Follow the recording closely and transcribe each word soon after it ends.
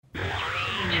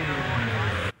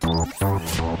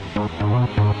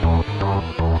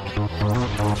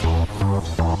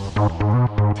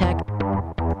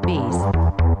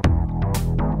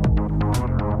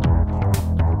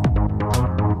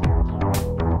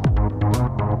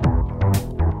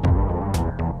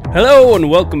Hello and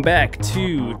welcome back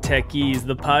to Techies,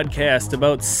 the podcast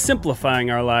about simplifying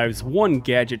our lives one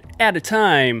gadget at a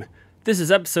time. This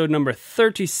is episode number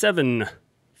 37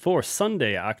 for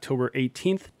Sunday, October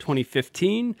 18th,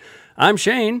 2015. I'm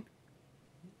Shane.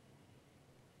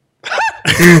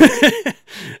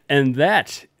 And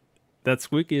that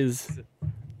squeak is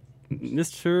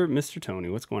Mr. Tony.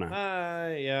 What's going on?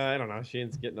 I don't know.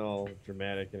 Shane's getting all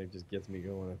dramatic, and it just gets me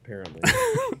going, apparently.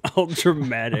 All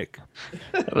dramatic.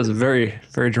 That was a very,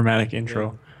 very dramatic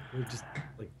intro. Yeah.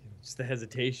 Just the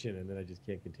hesitation, and then I just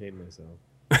can't contain myself.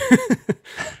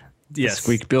 Yes. The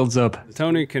squeak builds up.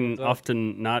 Tony can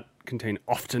often not contain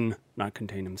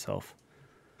himself.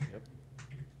 Yep.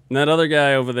 And that other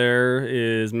guy over there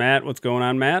is Matt. What's going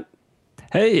on, Matt?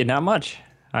 Hey, not much.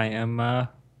 I am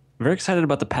very excited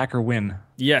about the Packer win.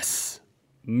 Yes,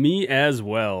 me as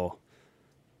well.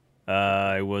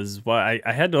 I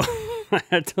had to I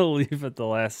had to leave at the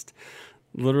last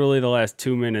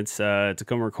 2 minutes to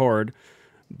come record,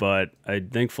 but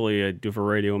thankfully I do for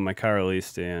radio in my car at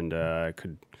least, and I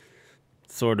could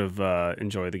sort of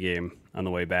enjoy the game on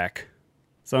the way back.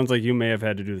 Sounds like you may have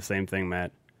had to do the same thing,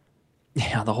 Matt.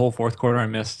 Yeah, the whole fourth quarter I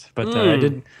missed. But I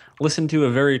did listen to a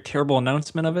very terrible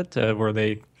announcement of it where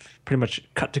they pretty much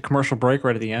cut to commercial break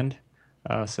right at the end.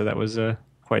 So that was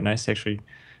quite nice, actually,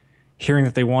 hearing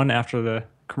that they won after the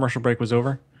commercial break was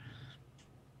over.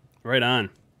 Right on.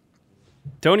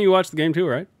 Tony, you watched the game too,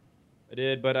 right? I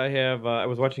did, but I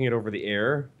was watching it over the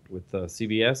air with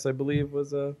CBS, I believe,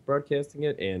 was broadcasting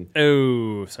it. And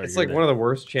sorry. it's like one of the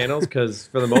worst channels because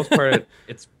for the most part,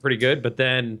 it's pretty good. But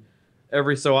then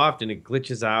every so often it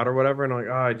glitches out or whatever, and I'm like,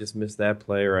 oh, I just missed that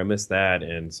play or I missed that,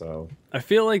 and so I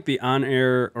feel like the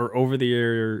on-air or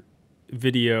over-the-air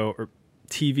video or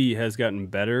TV has gotten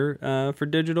better for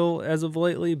digital as of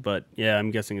lately, but yeah,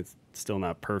 I'm guessing it's still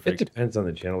not perfect. It depends on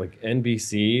the channel. Like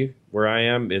NBC, where I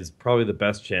am, is probably the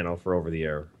best channel for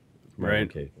over-the-air. Right.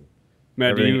 Location.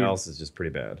 Matt, everything else is just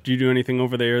pretty bad. Do you do anything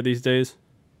over the air these days?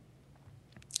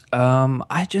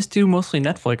 I just do mostly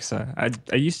Netflix.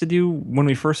 I used to do, when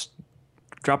we first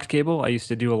dropped cable, I used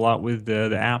to do a lot with the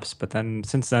apps, but then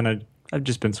since then I've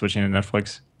just been switching to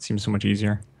Netflix. It seems so much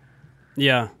easier.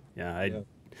 Yeah.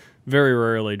 Very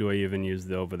rarely do I even use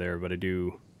the over there, but I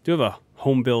do have a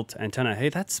home built antenna. Hey,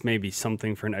 that's maybe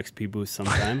something for an XP boost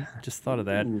sometime. Just thought of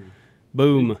that. Ooh.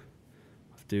 Boom.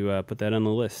 Have to put that on the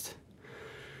list.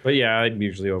 But yeah, I'm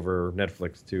usually over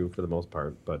Netflix too for the most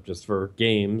part, but just for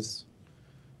games.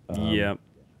 Yep.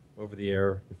 Over the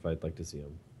air if I'd like to see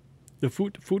them. The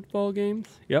football games?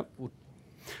 Yep.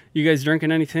 You guys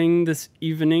drinking anything this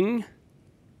evening?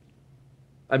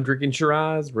 I'm drinking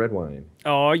Shiraz red wine.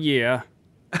 Oh, yeah.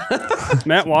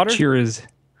 Matt, water? Cheers.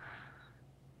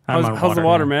 How's the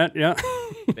water, Matt? Yeah.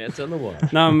 Matt's on the water.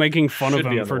 Now I'm making fun of Should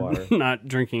be him on for the water. not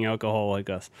drinking alcohol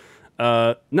like us.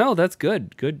 No, that's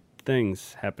good. Good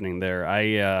things happening there.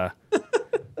 I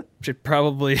should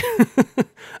probably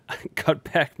cut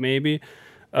back maybe.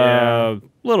 Yeah.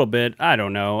 Little bit. I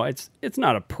don't know. It's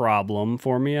not a problem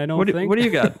for me, I don't think. What do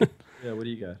you got? Yeah, what do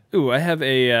you got? Ooh, I have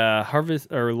a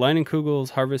Leinenkugel's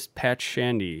Harvest Patch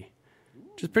Shandy,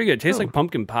 which is pretty good. It tastes like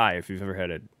pumpkin pie if you've ever had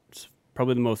it. It's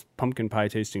probably the most pumpkin pie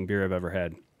tasting beer I've ever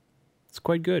had. It's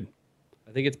quite good.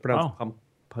 I think it's pronounced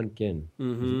pumpkin.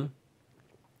 Mm-hmm.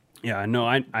 Yeah, I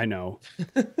know.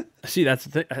 See, that's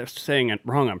I'm saying it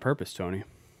wrong on purpose, Tony.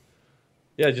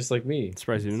 Yeah, just like me.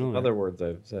 Surprised you didn't know that. Other words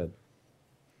I've said.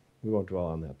 We won't dwell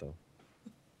on that, though.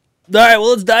 All right, well,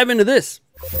 let's dive into this.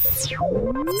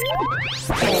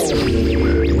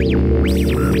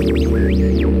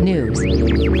 News.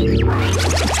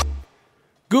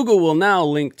 Google will now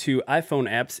link to iPhone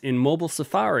apps in mobile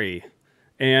Safari.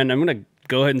 And I'm going to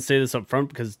go ahead and say this up front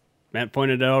because Matt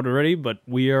pointed it out already, but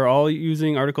we are all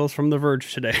using articles from The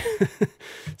Verge today.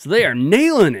 So they are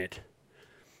nailing it.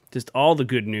 Just all the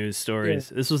good news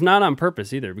stories. Yeah. This was not on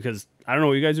purpose either because I don't know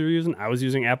what you guys were using. I was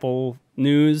using Apple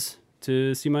News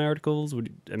to see my articles. What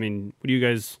are you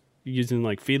guys using,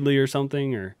 like Feedly or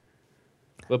something? Or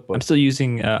I'm still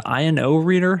using INO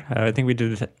Reader. I think we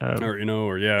did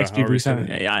XP Boost.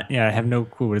 I have no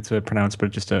clue what it's pronounced,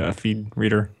 but just a feed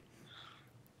reader.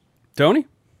 Tony?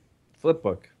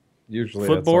 Flipbook. Usually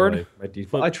Flipboard? That's my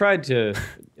default. I tried to,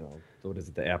 what is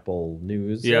it, the Apple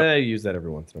News? Yeah. I use that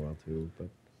every once in a while too, but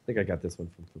I think I got this one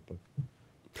from Flipbook.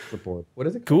 Flipboard. What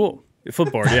is it? Cool.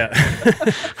 Flipboard, yeah.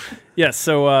 Yeah,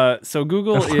 so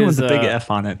Google is... with the big F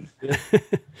on it.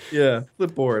 Yeah,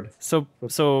 Flipboard.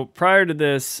 So prior to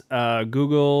this,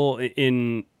 Google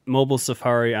in mobile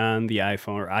Safari on the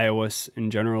iPhone or iOS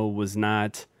in general would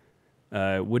not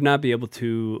be able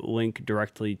to link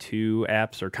directly to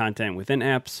apps or content within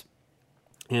apps.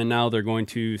 And now they're going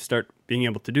to start being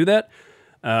able to do that.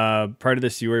 Prior to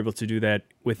this, you were able to do that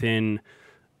within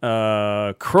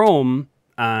Chrome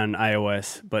on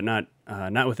iOS, but not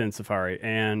within Safari.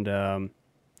 And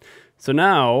so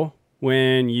now,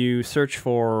 when you search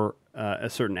for a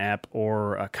certain app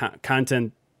or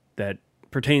content that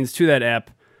pertains to that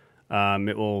app,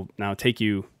 it will now take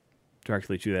you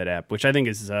directly to that app, which I think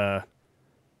is a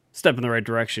step in the right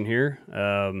direction here.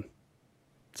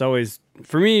 It's always,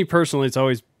 for me personally, it's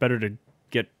always better to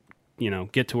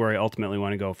get to where I ultimately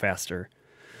want to go faster.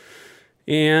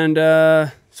 And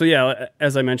so yeah,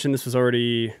 as I mentioned, this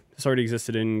already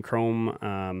existed in Chrome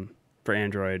for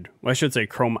Android. Well, I should say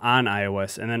Chrome on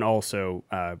iOS, and then also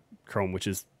Chrome, which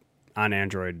is on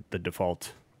Android, the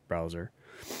default browser.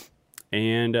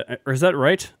 And or is that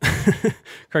right?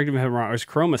 Correct me if I'm wrong. Or is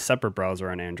Chrome a separate browser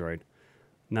on Android?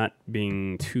 Not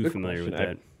being too familiar with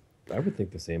that. I would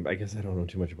think the same, but I guess I don't know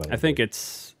too much about it. I think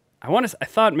it's. I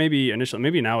thought maybe initially,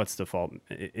 maybe now it's default.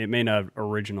 It may not have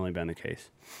originally been the case.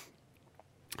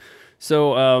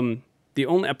 So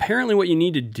apparently what you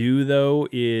need to do though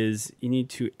is you need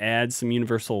to add some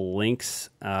universal links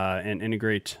and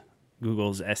integrate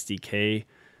Google's SDK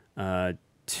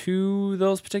to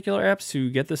those particular apps to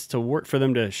get this to work, for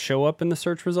them to show up in the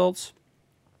search results.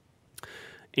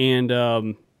 And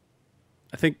I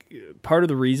think part of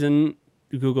the reason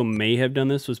Google may have done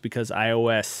this was because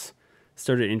iOS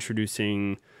started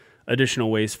introducing additional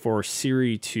ways for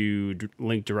Siri to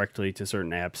link directly to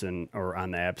certain apps or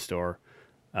on the App Store.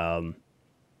 So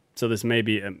this may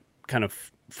be kind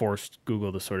of forced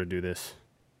Google to sort of do this.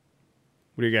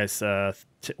 What do you guys?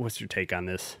 What's your take on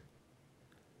this,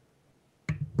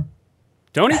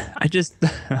 Tony?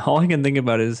 All I can think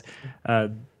about is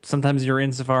sometimes you're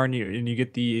in Safari and you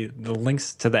get the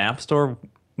links to the App Store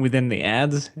within the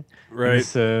ads. Right.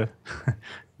 This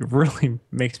really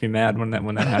makes me mad when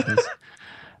that happens.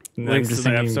 Links to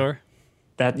the App Store.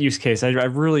 That use case, I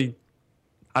really,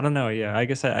 I don't know. Yeah, I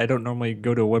guess I don't normally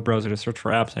go to a web browser to search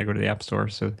for apps. I go to the App Store,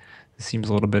 so it seems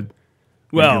a little bit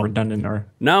redundant or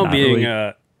now not being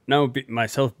really.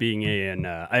 Myself being an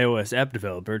iOS app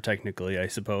developer, technically, I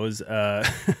suppose, I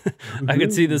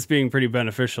could see this being pretty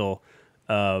beneficial.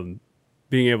 Being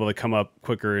able to come up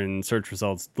quicker in search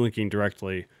results, linking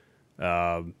directly.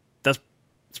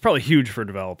 It's probably huge for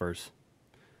developers.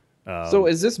 So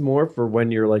is this more for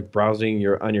when you're like browsing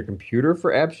on your computer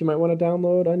for apps you might want to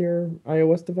download on your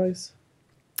iOS device?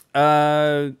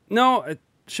 No, it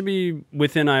should be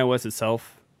within iOS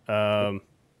itself.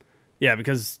 Yeah,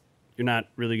 because you're not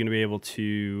really going to be able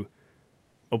to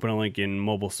open a link in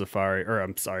mobile Safari, or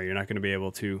I'm sorry, you're not going to be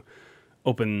able to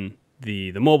open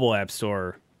the mobile app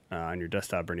store on your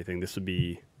desktop or anything. This would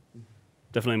be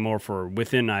definitely more for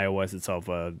within iOS itself.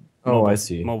 I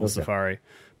see. Mobile Okay. Safari,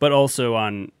 but also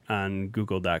on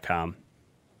Google.com.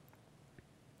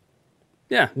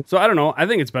 Yeah, so I don't know. I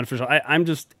think it's beneficial.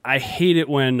 I hate it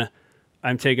when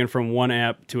I'm taken from one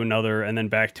app to another and then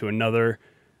back to another,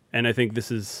 and I think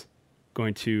this is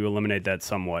going to eliminate that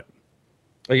somewhat.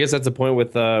 I guess that's the point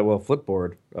with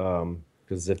Flipboard,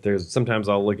 because sometimes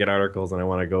I'll look at articles and I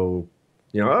want to go,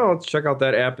 let's check out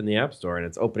that app in the App Store, and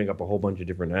it's opening up a whole bunch of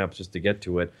different apps just to get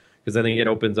to it, because I think it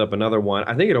opens up another one.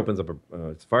 I think it opens up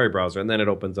a Safari browser, and then it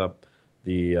opens up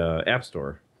the App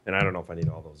Store, and I don't know if I need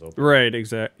all those open. Right.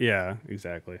 Yeah.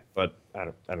 Exactly. But I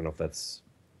don't know if that's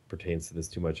pertains to this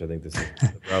too much. I think this is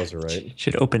the browser, right?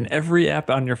 Should open every app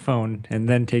on your phone and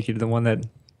then take you to the one that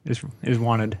is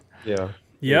wanted. Yeah.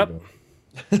 Yep.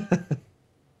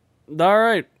 All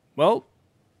right. Well,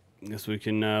 I guess we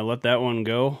can let that one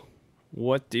go.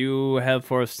 What do you have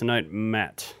for us tonight,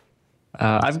 Matt?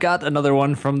 I've got another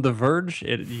one from The Verge.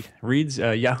 It reads,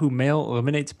 Yahoo Mail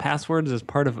eliminates passwords as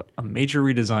part of a major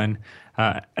redesign.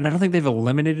 And I don't think they've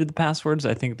eliminated the passwords.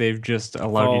 I think they've just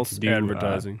allowed you to do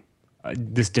advertising.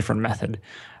 This different method.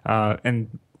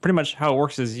 And pretty much how it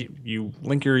works is you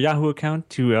link your Yahoo account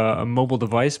to a mobile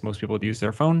device. Most people use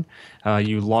their phone.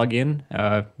 You log in,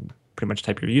 pretty much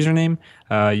type your username.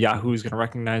 Yahoo is going to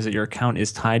recognize that your account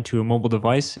is tied to a mobile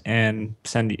device and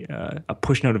send a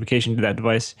push notification to that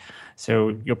device.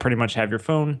 So you'll pretty much have your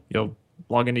phone. You'll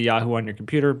log into Yahoo on your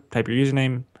computer, type your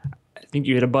username. I think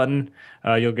you hit a button.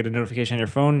 You'll get a notification on your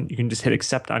phone. You can just hit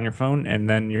accept on your phone, and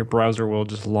then your browser will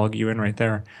just log you in right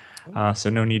there. So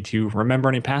no need to remember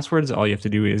any passwords. All you have to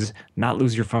do is not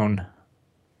lose your phone.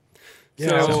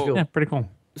 Yeah, So- Yeah, pretty cool.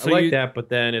 I like that, but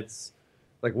then it's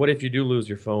like, what if you do lose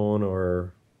your phone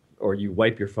or you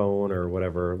wipe your phone or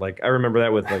whatever? Like, I remember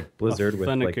that with like Blizzard with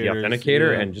like the Authenticators,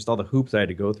 authenticator yeah. and just all the hoops I had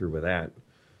to go through with that.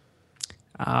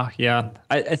 Yeah,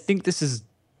 I think this is.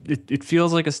 It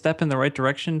feels like a step in the right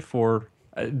direction for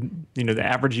the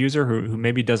average user who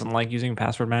maybe doesn't like using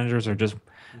password managers or just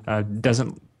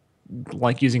doesn't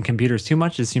like using computers too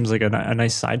much, it seems like a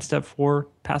nice sidestep for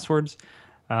passwords.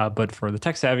 But for the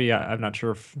tech savvy, I'm not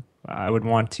sure if I would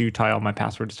want to tie all my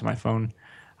passwords to my phone.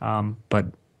 But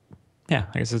yeah,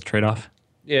 I guess it's a trade-off.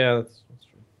 Yeah, that's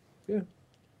true. Yeah,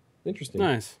 interesting.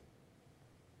 Nice.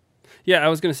 Yeah, I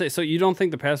was going to say, so you don't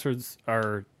think the passwords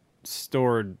are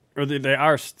stored, or they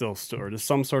are still stored as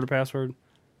some sort of password?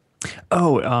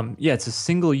 Oh, yeah, it's a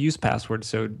single-use password.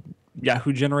 So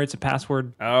Yahoo generates a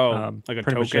password. Like a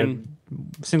pretty much token?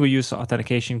 Single-use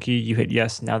authentication key. You hit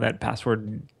yes. Now that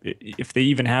password, if they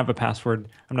even have a password,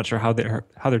 I'm not sure how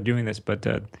they're doing this, but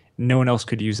no one else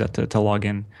could use that to log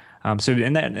in. So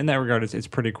in that regard, it's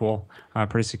pretty cool,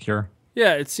 pretty secure.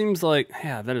 Yeah, it seems like,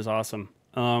 yeah, that is awesome.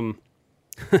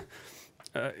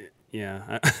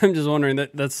 Yeah, I'm just wondering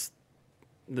that's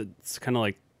kind of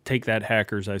like take that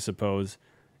hackers, I suppose,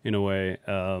 in a way.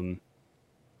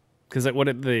 Because what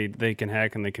if they can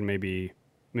hack and they can maybe,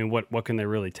 I mean, what can they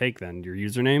really take then? Your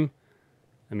username?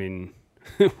 I mean,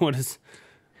 what is?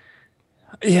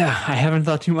 Yeah, I haven't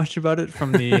thought too much about it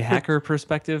from the hacker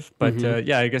perspective, but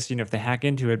yeah, I guess if they hack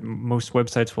into it, most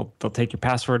websites they'll take your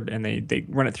password and they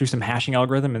run it through some hashing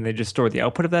algorithm and they just store the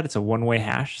output of that. It's a one-way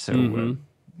hash, so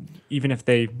even if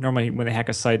they normally when they hack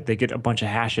a site, they get a bunch of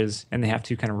hashes and they have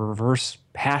to kind of reverse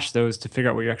hash those to figure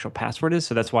out what your actual password is.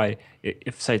 So that's why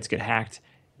if sites get hacked,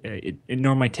 it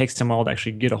normally takes them all to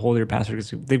actually get a hold of your password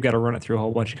because they've got to run it through a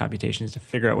whole bunch of computations to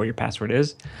figure out what your password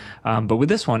is. But with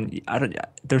this one,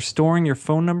 they're storing your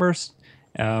phone numbers.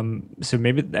 So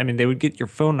maybe, they would get your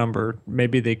phone number.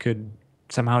 Maybe they could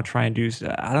somehow try and do,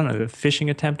 I don't know, a phishing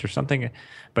attempt or something.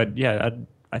 But yeah,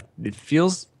 it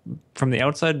feels from the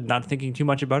outside, not thinking too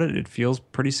much about it, it feels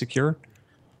pretty secure.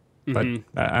 But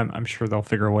I'm sure they'll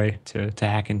figure a way to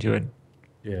hack into it.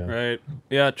 Yeah. Right.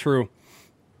 Yeah, true.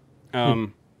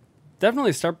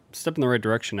 Definitely step in the right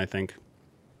direction, I think.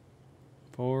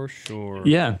 For sure.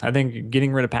 Yeah, I think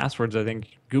getting rid of passwords, I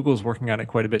think Google's working on it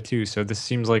quite a bit too. So this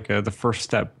seems like the first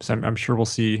step. So I'm sure we'll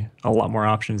see a lot more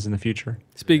options in the future.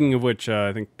 Speaking of which,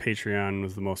 I think Patreon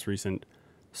was the most recent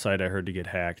site I heard to get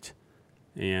hacked.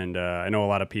 And I know a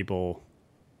lot of people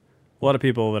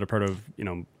that are part of,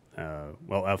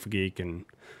 Alpha Geek and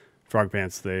Frog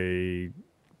Pants, they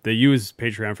use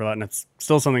Patreon for that, and it's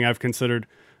still something I've considered.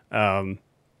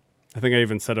 I think I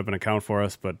even set up an account for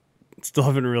us, but still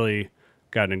haven't really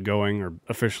gotten it going or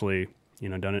officially,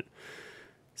 done it.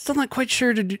 Still not quite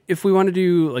sure if we want to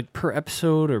do like per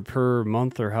episode or per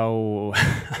month or how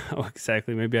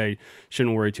exactly. Maybe I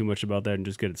shouldn't worry too much about that and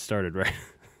just get it started, right?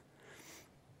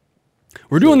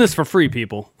 We're doing this for free,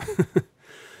 people.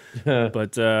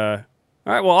 But all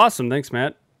right, well, awesome. Thanks,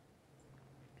 Matt.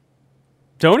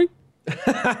 Tony?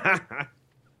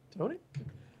 Tony?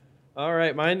 All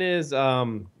right, mine is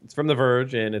it's from The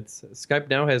Verge, and it's Skype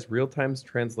now has real-time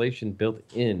translation built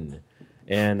in,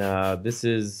 and this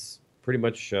is pretty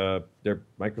much their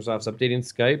Microsoft's updating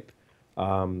Skype.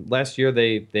 Last year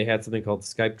they had something called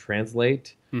Skype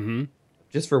Translate,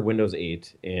 just for Windows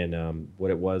 8, and what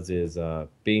it was is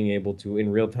being able to in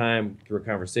real time through a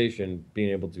conversation, being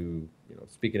able to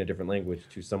speak in a different language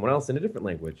to someone else in a different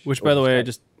language. Which, by the way, I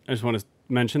just want to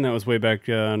mention that was way back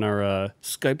on our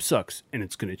Skype Sucks and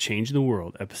It's Going to Change the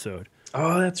World episode.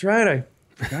 Oh, that's right. I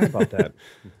forgot about that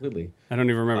completely. I don't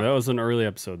even remember. That was an early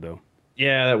episode, though.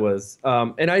 Yeah, that was.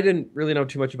 And I didn't really know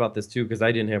too much about this, too, because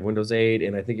I didn't have Windows 8,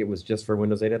 and I think it was just for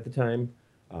Windows 8 at the time.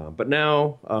 But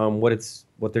now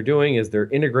what they're doing is they're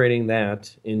integrating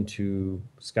that into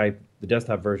Skype, the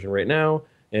desktop version right now,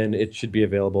 and it should be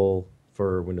available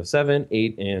for Windows 7,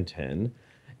 8, and 10.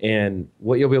 And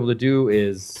what you'll be able to do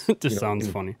is... It just sounds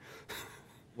funny.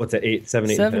 What's that? 8,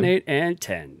 7, 8, 7, and 10? 8, and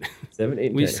 10. 7, 8,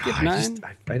 and We 10. skipped I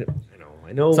 9?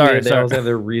 I know Sorry. they always have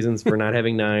their reasons for not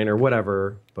having 9 or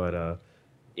whatever, but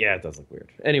yeah, it does look weird.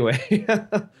 Anyway,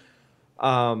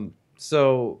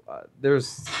 so there's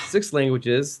 6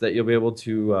 languages that you'll be able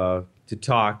to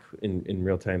talk in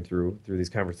real time through these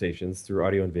conversations through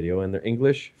audio and video, and they're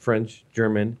English, French,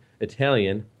 German,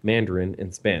 Italian, Mandarin,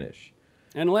 and Spanish.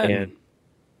 And Latin. And,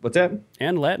 what's that?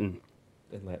 And Latin.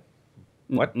 And Latin.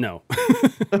 What? No.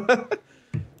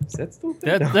 Is that still a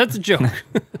thing? That's a joke.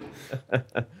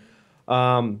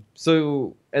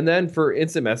 So, and then for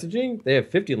instant messaging, they have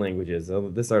 50 languages.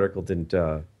 This article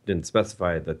didn't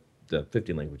specify the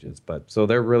 50 languages, but so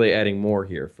they're really adding more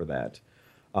here for that.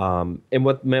 And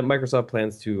what Microsoft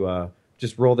plans to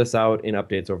just roll this out in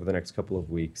updates over the next couple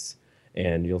of weeks,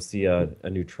 and you'll see a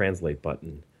new translate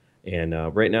button. And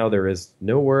right now there is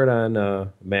no word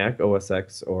on Mac OS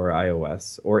X or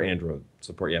iOS or Android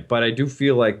support yet. But I do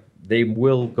feel like they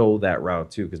will go that route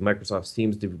too, because Microsoft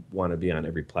seems to want to be on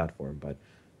every platform. But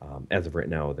as of right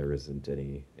now, there isn't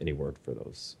any word for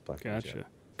those platforms Gotcha. yet.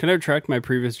 Can I retract my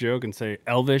previous joke and say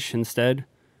Elvish instead?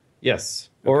 Yes,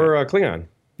 or Klingon.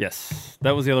 Yes,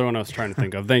 that was the other one I was trying to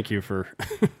think of. Thank you for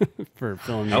for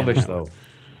filling me in. Elvish that though. one.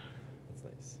 That's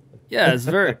nice. Yeah, it's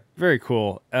very very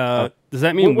cool. Does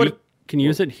that mean what- we can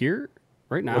use it here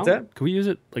right now? What's that? Can we use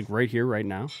it like right here right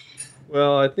now?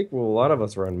 Well, I think a lot of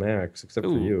us are on Macs, except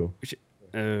for Ooh, you. we should-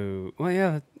 Oh, well,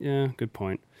 yeah, good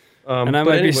point. And And I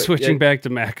might be switching back to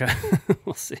Mac.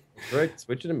 We'll see. Right,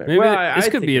 switch it to Mac. Maybe Well, this I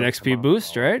could think be an it'll XP come out.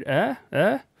 boost, right?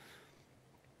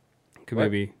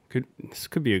 What? This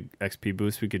could be an XP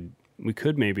boost. We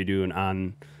could maybe do an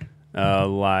on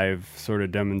live sort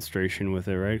of demonstration with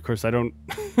it, right? Of course, I don't.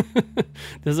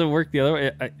 Does it work the other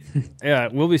way? Yeah,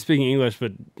 we'll be speaking English,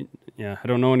 but yeah, I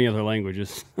don't know any other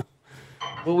languages.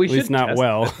 Well, we At should least not test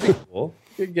well. it. That'd be cool.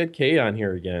 We could get Kay on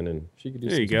here again, and she could do.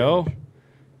 There some you go. Spanish.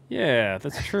 Yeah,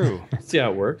 that's true. See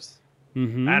how it works.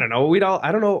 Hmm. I don't know.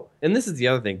 I don't know. And this is the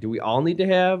other thing. Do we all need to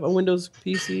have a Windows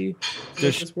PC? to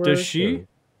make this work, Does she? or-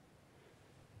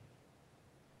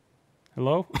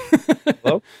 Hello.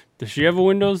 Hello? Does she have a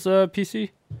Windows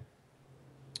PC?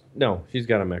 No, she's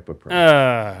got a MacBook Pro.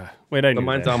 Wait, I but knew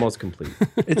mine's that. almost complete.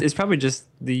 It's probably just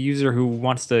the user who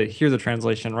wants to hear the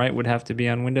translation, right, would have to be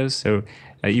on Windows. So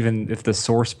even if the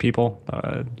source people,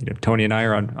 Tony and I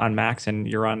are on Macs and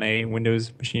you're on a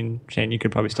Windows machine, Shane, you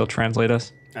could probably still translate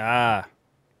us.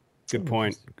 Good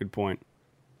point. Good point.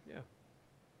 Yeah.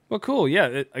 Well, cool.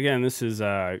 Yeah. Again, this is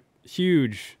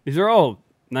huge. These are all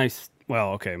nice.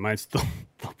 Well, okay. Mine's still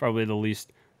probably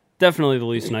definitely the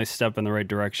least nice step in the right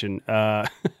direction.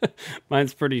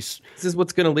 Mine's pretty. This is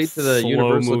what's going to lead to the Slow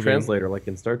universal moving. translator, like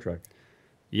in Star Trek.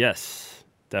 Yes,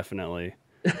 definitely.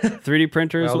 3D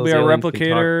printers Well, will be those our aliens can talk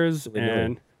replicators, really good.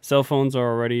 and cell phones are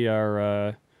already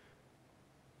our.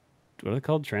 What are they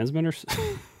called? Transmitters.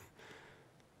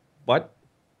 What?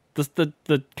 the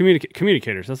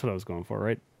communicators. That's what I was going for,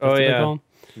 right? That's Oh, what they yeah. call 'em?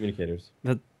 Communicators.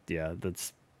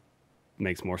 That's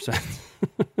makes more sense.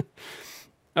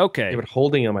 Okay. Yeah, but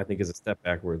holding them, I think, is a step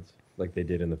backwards, like they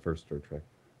did in the first Star Trek.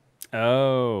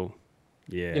 Oh,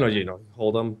 yeah. You know,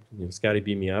 hold them. Scotty,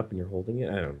 beam me up, and you're holding it.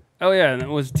 I don't know. Oh yeah, and it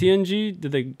was TNG.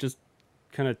 Did they just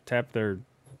kind of tap their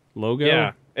logo?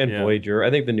 Yeah, and Yeah. Voyager.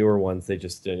 I think the newer ones, they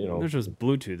just They're just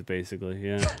Bluetooth, basically.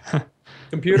 Yeah.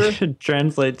 computer. Should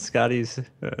translate Scotty's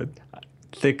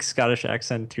thick Scottish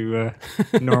accent to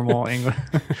normal English,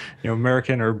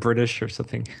 American or British or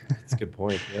something. That's a good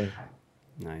point. Yeah.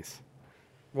 Nice.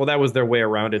 Well, that was their way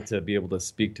around it to be able to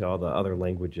speak to all the other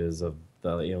languages of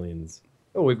the aliens.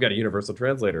 Oh, we've got a universal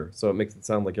translator, so it makes it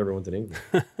sound like everyone's in English.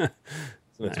 So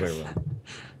that's way around.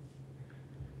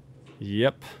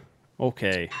 Yep.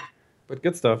 Okay. But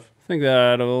good stuff. I think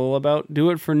that'll about do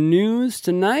it for news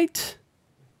tonight.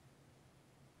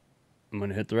 I'm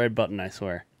gonna hit the right button, I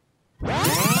swear.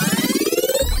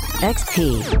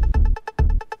 XP.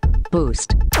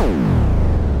 Boost.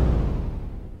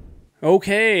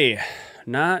 Okay,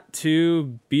 not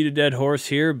to beat a dead horse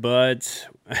here, but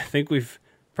I think we've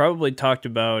probably talked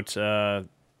about. All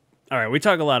right, we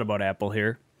talk a lot about Apple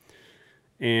here,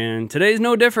 and today's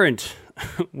no different.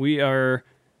 We're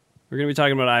going to be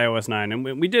talking about iOS 9, and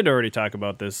we did already talk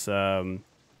about this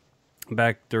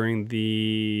back during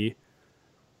the.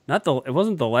 It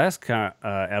wasn't the last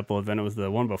Apple event. It was the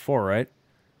one before, right?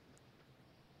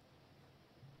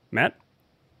 Matt,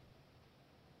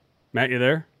 you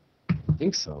there? I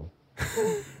think so.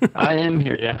 I am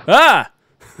here, yeah. Ah!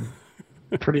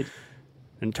 Pretty.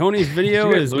 And Tony's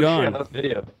video is gone.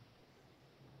 Video.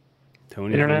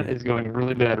 Tony's Internet video. is going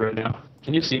really bad right now.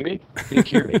 Can you see me? Can you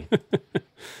hear me?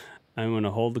 I'm going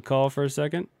to hold the call for a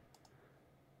second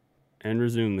and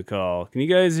resume the call. Can you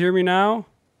guys hear me now?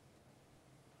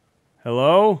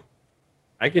 Hello?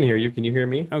 I can hear you. Can you hear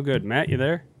me? Oh, good. Matt, you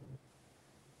there?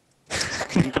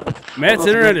 Matt's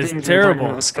internet is terrible.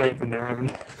 Skype and there.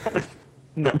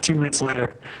 No, 2 minutes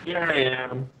later. Here I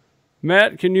am.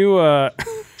 Matt, can you I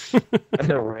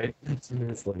know, right? 2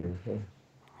 minutes later.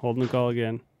 holding the call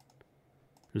again?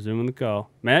 Resuming the call.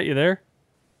 Matt, you there?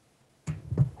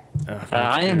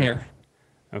 I am here.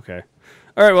 Okay.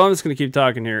 All right. Well, I'm just going to keep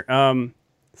talking here.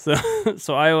 So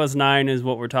iOS 9 is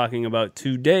what we're talking about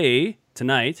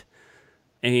tonight,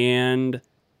 and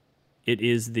it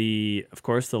is of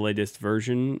course, the latest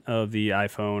version of the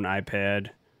iPhone, iPad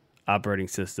operating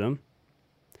system,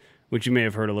 which you may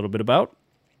have heard a little bit about,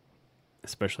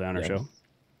 especially on our show.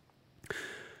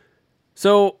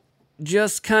 So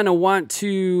just kind of want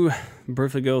to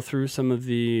briefly go through some of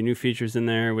the new features in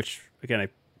there, which, again,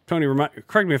 Tony,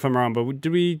 correct me if I'm wrong, but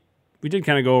we did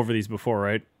kind of go over these before,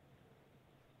 right?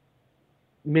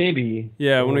 Maybe.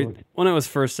 Yeah, when it was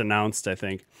first announced, I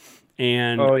think.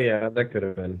 And oh yeah, that could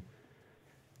have been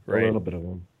right. A little bit of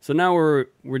them. So now we're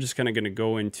just kind of going to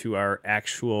go into our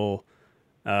actual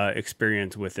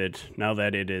experience with it now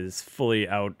that it is fully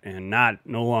out and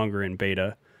no longer in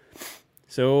beta.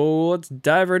 So let's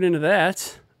dive right into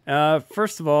that.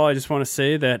 First of all, I just want to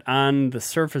say that on the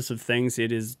surface of things, I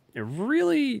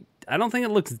don't think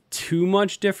it looks too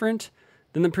much different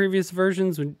than the previous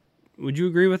versions. Would you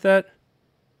agree with that?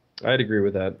 I'd agree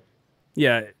with that.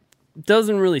 Yeah, it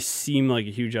doesn't really seem like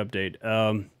a huge update,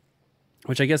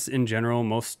 which I guess in general,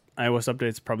 most iOS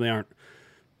updates probably aren't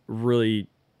really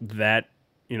that,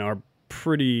 are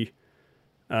pretty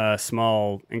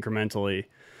small incrementally.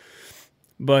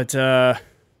 But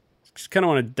just kind of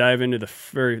want to dive into the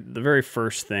very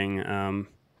first thing,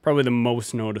 probably the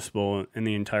most noticeable in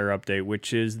the entire update,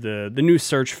 which is the new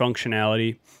search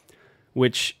functionality,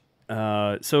 which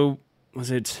so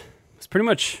it's pretty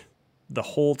much the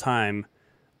whole time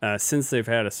since they've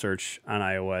had a search on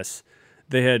iOS,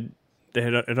 it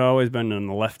had always been on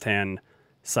the left-hand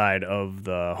side of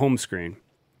the home screen.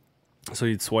 So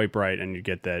you'd swipe right and you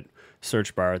get that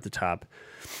search bar at the top.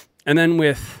 And then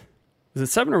was it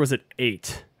 7 or was it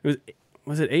 8?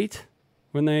 Was it 8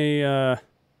 when they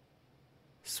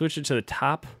switched it to the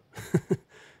top?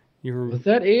 Was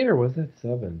that 8 or was that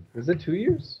 7? Was it 2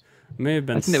 years? May have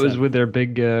been. I think it was with their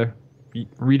big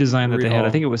redesign that they had. I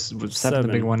think it was 7, the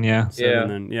big one. Yeah. 7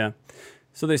 then, yeah.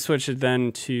 So they switched it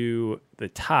then to the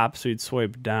top, so you'd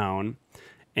swipe down,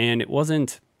 and it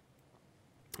wasn't.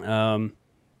 That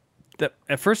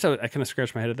at first I kind of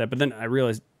scratched my head at that, but then I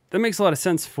realized that makes a lot of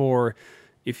sense for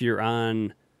if you're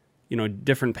on,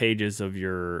 different pages of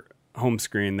your home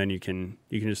screen, then you can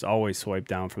just always swipe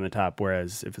down from the top.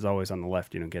 Whereas if it's always on the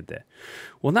left, you don't get that.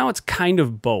 Well, now it's kind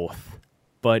of both,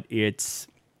 but it's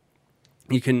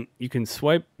you can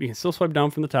still swipe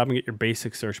down from the top and get your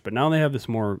basic search, but now they have this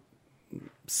more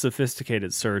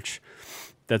sophisticated search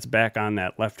that's back on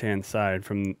that left-hand side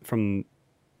from the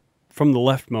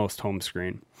leftmost home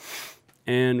screen.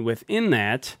 And within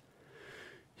that,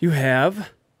 you have,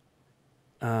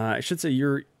 I should say,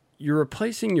 you're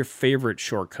replacing your favorite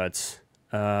shortcuts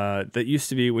that used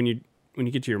to be when you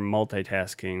get to your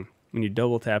multitasking, when you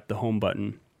double tap the home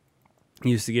button,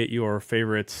 you used to get your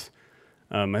favorites.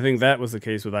 I think that was the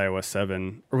case with iOS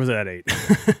 7, or was that 8?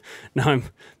 No,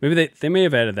 maybe they may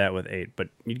have added that with 8, but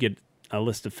you'd get a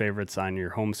list of favorites on your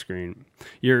home screen,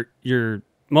 your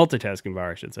multitasking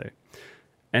bar, I should say.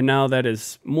 And now that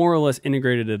is more or less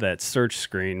integrated to that search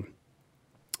screen.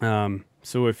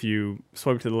 So if you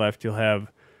swipe to the left, you'll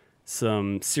have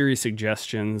some Siri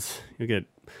suggestions. You'll get,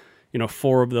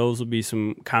 4 of those will be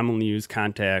some commonly used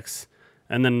contacts,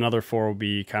 and then another 4 will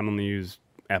be commonly used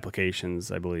applications,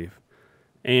 I believe.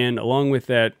 And along with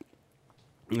that,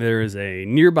 there is a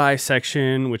nearby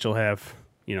section, which will have,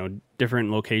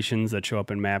 different locations that show up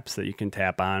in maps that you can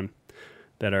tap on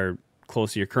that are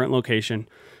close to your current location.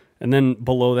 And then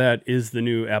below that is the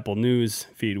new Apple News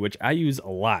feed, which I use a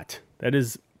lot. That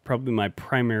is probably my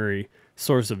primary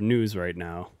source of news right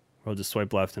now. I'll just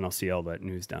swipe left and I'll see all that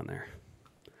news down there.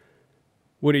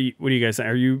 What do you guys think?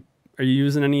 Are you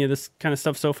using any of this kind of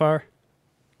stuff so far?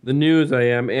 The news I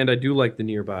am, and I do like the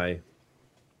nearby.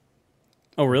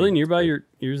 Oh, really? Nearby, you're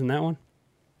using that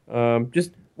one?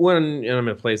 Just when I'm in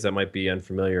a place that might be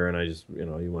unfamiliar, and I just you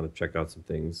want to check out some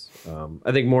things.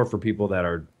 I think more for people that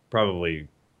are probably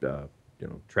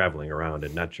traveling around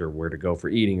and not sure where to go for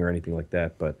eating or anything like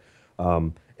that. But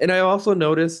and I also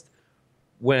noticed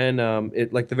when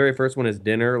it like the very first one is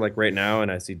dinner, like right now,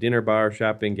 and I see dinner, bar,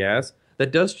 shopping, gas.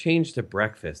 That does change to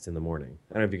breakfast in the morning.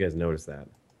 I don't know if you guys noticed that.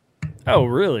 Oh,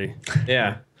 really?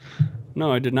 Yeah.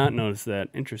 No, I did not notice that.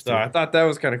 Interesting. So I thought that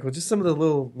was kind of cool. Just some of the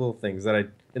little things that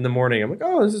in the morning, I'm like,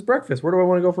 oh, this is breakfast. Where do I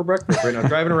want to go for breakfast right now?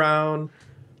 Driving around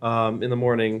in the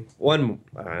morning. I think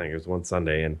it was one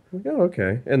Sunday, and I'm like, oh,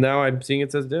 okay. And now I'm seeing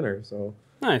it says dinner. So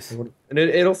nice. And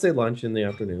it'll say lunch in the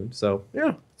afternoon. So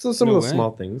yeah, so some of those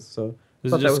small things. So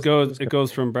it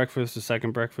goes from breakfast to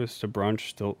second breakfast to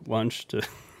brunch to lunch to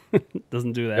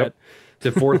doesn't do that. Yep.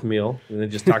 To fourth meal, and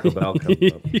then just Taco Bell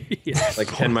comes up. Yes. Like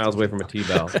 10 miles away from a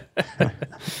T-Bell.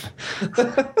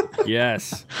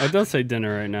 Yes. It does say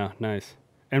dinner right now. Nice.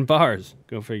 And bars.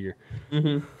 Go figure.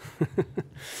 Mm-hmm.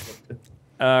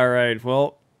 All right.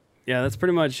 Well, yeah, that's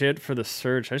pretty much it for the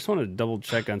search. I just want to double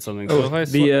check on something. There's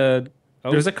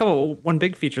one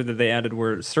big feature that they added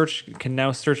where search can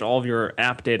now search all of your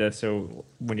app data. So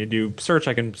when you do search,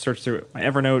 I can search through my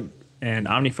Evernote, and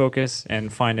OmniFocus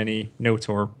and find any notes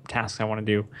or tasks I want to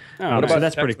do. Oh, What nice. So about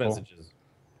that's text pretty cool. messages?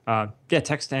 Yeah,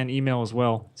 text and email as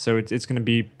well. So it's going to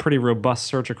be pretty robust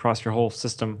search across your whole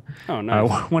system. Oh,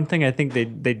 nice. One thing I think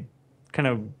they kind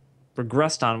of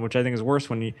regressed on, which I think is worse,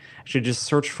 when you should just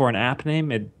search for an app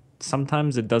name,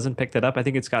 sometimes it doesn't pick that up. I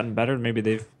think it's gotten better. Maybe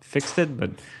they've fixed it, but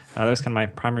that's kind of my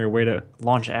primary way to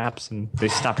launch apps, and they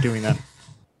stopped doing that.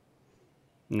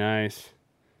 Nice.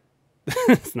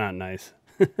 It's not nice.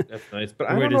 That's nice, but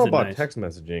I Wait, don't is know it about nice? text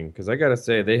messaging because I gotta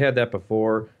say they had that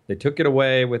before. They took it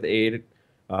away with 8,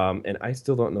 and I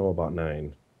still don't know about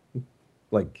 9.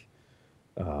 Like,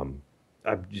 I'm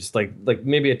just like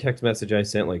maybe a text message I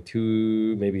sent like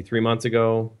 2, maybe 3 months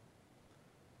ago.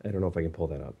 I don't know if I can pull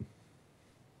that up,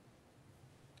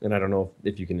 and I don't know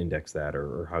if you can index that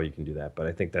or how you can do that. But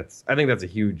I think that's a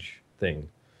huge thing.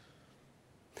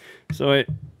 So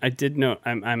I did know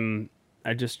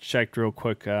I just checked real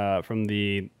quick from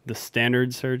the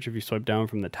standard search if you swipe down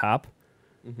from the top.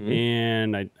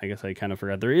 And I guess I kind of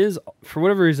forgot. There is, for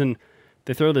whatever reason,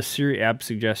 they throw the Siri app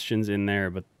suggestions in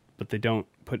there, but they don't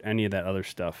put any of that other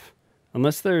stuff.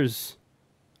 Unless I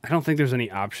don't think there's any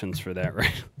options for that,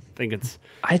 right? I think it's...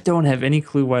 I don't have any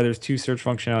clue why there's 2 search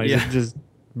functionalities. Yeah. It just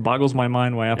boggles my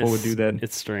mind why Apple would do that.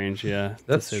 It's strange, yeah,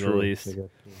 That's to say true. the least.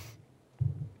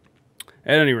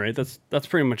 At any rate, that's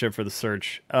pretty much it for the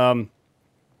search.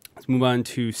 Let's move on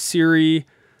to Siri.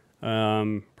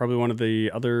 Probably one of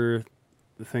the other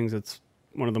things that's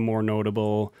one of the more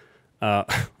notable. I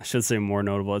should say more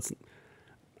notable. It's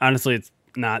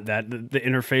not that the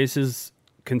interface is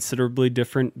considerably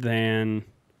different than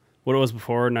what it was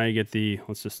before. Now you get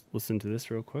let's just listen to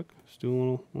this real quick. Let's do a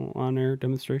little on-air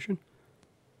demonstration.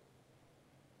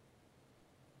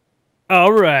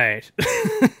 All right.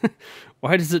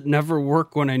 Why does it never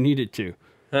work when I need it to?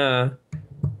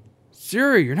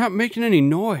 Siri, you're not making any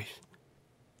noise.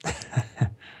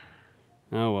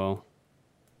 Oh, well.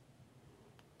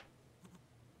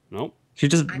 Nope. If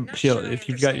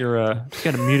you've got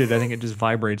it muted, I think it just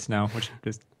vibrates now, which is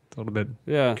just a little bit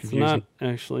Yeah, it's confusing. not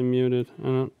actually muted.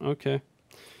 Okay.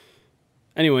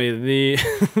 Anyway, the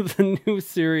the new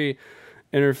Siri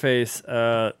interface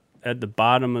at the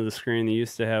bottom of the screen, they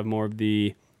used to have more of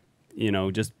the,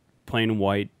 just plain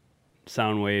white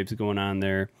sound waves going on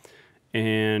there.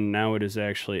 And now it is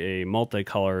actually a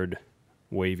multicolored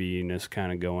waviness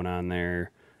kind of going on there,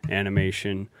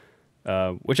 animation,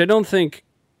 which I don't think...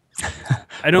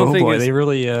 they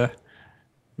really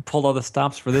pulled all the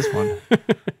stops for this one.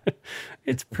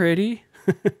 It's pretty,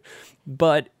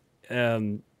 but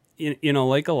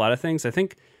like a lot of things, I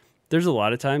think there's a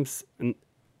lot of times, and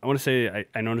I want to say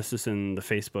I noticed this in the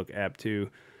Facebook app too,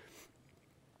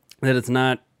 that it's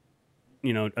not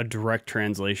a direct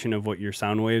translation of what your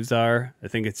sound waves are. I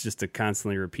think it's just a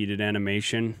constantly repeated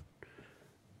animation,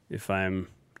 if I'm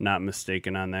not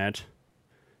mistaken on that,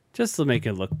 just to make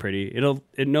it look pretty.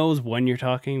 It knows when you're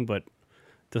talking, but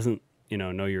doesn't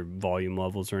know your volume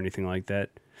levels or anything like that.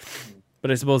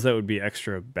 But I suppose that would be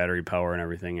extra battery power and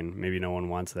everything, and maybe no one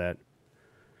wants that.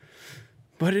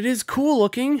 But it is cool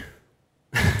looking.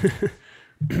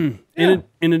 In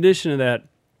addition to that,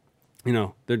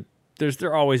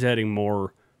 they're always adding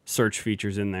more search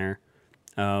features in there.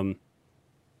 Do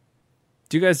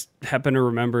you guys happen to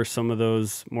remember some of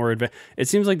those more advanced? It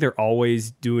seems like they're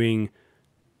always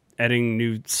adding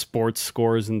new sports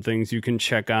scores and things you can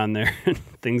check on there,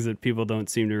 things that people don't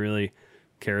seem to really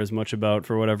care as much about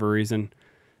for whatever reason.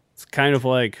 It's kind of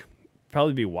like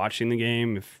probably be watching the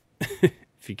game if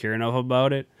if you care enough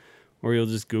about it, or you'll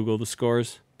just Google the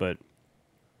scores. But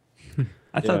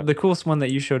I thought the coolest one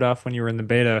that you showed off when you were in the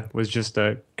beta was just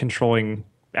controlling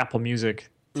Apple Music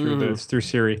through through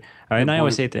Siri. And I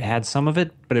always say it had some of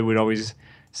it, but it would always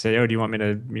say, "Oh, do you want me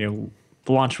to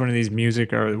launch one of these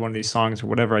music or one of these songs or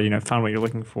whatever?" Found what you're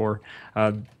looking for.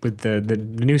 With the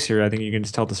new Siri, I think you can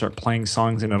just tell it to start playing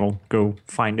songs, and it'll go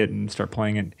find it and start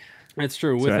playing it. it's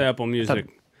true with Apple Music.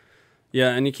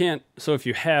 Yeah, and you can't. So if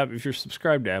you're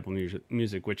subscribed to Apple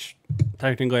Music, which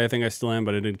technically I think I still am,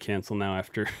 but I did cancel now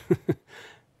after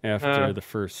the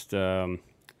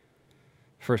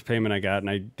first payment I got, and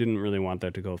I didn't really want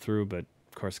that to go through, but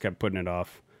of course kept putting it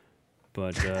off.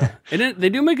 But they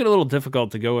do make it a little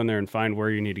difficult to go in there and find where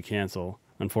you need to cancel,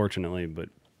 unfortunately. But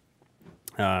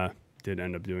did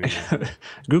end up doing that.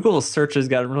 Google's search has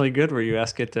gotten really good, where you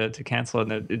ask it to cancel,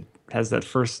 and it has that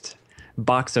first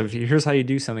box of here's how you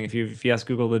do something. If you ask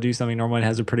Google to do something, normally it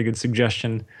has a pretty good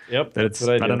suggestion. Yep, that it's.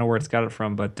 I don't know where it's got it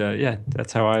from, but yeah,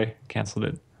 that's how I canceled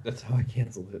it. That's how I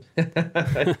canceled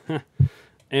it.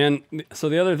 And so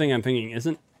the other thing I'm thinking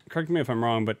isn't, correct me if I'm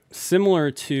wrong, but similar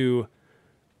to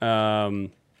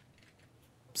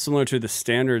similar to the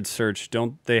standard search,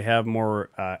 don't they have more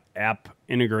app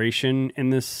integration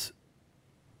in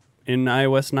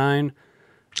iOS 9?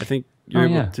 I think you're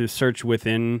able to search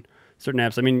within certain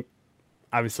apps. I mean,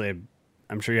 obviously,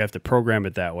 I'm sure you have to program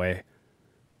it that way.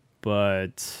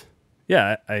 But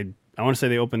yeah, I want to say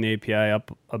they opened the API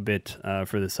up a bit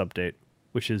for this update,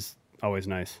 which is always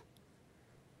nice.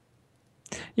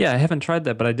 Yeah, I haven't tried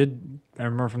that, but I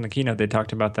remember from the keynote they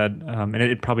talked about that, and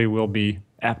it probably will be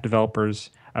app developers.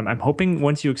 I'm hoping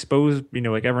once you expose,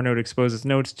 like Evernote exposes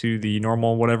notes to the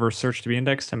normal whatever search to be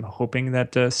indexed, I'm hoping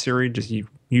that Siri just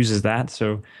uses that,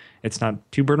 so it's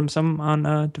not too burdensome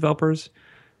on developers.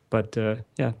 But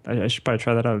yeah, I should probably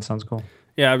try that out. It sounds cool.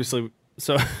 Yeah, obviously.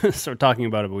 So talking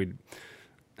about it, but we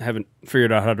haven't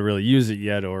figured out how to really use it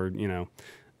yet, or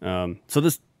so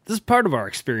this is part of our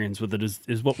experience with it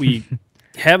is what we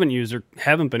haven't used or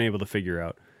haven't been able to figure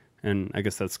out, and I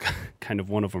guess that's kind of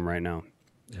one of them right now.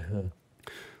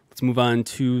 Let's move on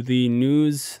to the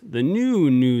new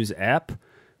news app,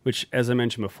 which, as I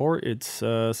mentioned before, it's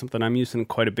something I'm using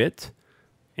quite a bit,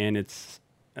 and it's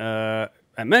I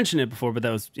mentioned it before, but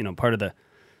that was part of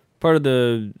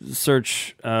the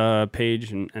search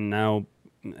page, and now,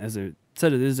 as I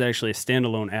said, it is actually a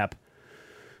standalone app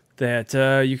that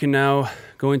you can now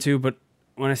go into. But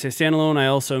when I say standalone, I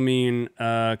also mean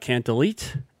can't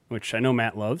delete, which I know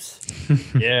Matt loves.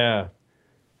 Yeah.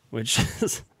 Which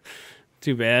is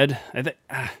too bad.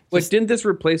 Wait, didn't this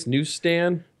replace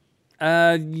Newsstand?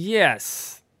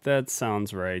 Yes, that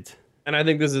sounds right. And I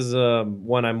think this is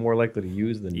one I'm more likely to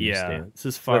use than Newsstand. Yeah, this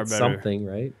is far That's better. something,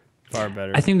 right? Far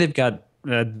better. I think they've got.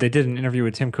 They did an interview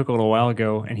with Tim Cook a little while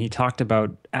ago, and he talked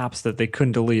about apps that they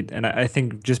couldn't delete. And I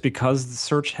think just because the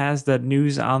search has that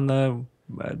news on the,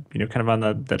 kind of on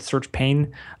that search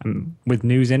pane with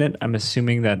news in it, I'm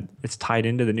assuming that it's tied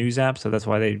into the news app, so that's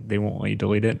why they won't let you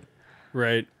delete it.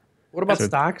 Right. What about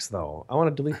stocks, though? I want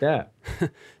to delete that.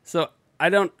 So I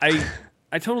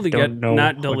totally get Don't know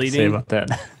not what deleting. to say about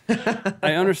that.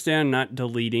 I understand not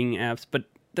deleting apps, but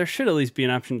there should at least be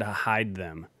an option to hide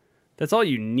them. That's all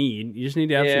you need. You just need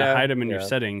the option to hide them in your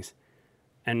settings.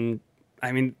 And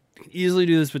I mean, easily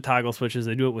do this with toggle switches.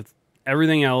 They do it with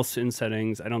everything else in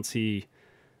settings. I don't see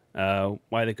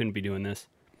why they couldn't be doing this.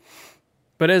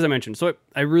 But as I mentioned, so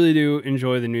I really do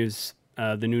enjoy the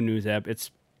new news app.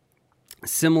 It's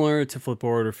similar to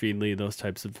Flipboard or Feedly, those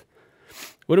types of.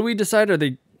 What do we decide? Are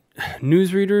they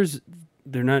news readers?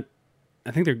 They're not. I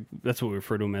think that's what we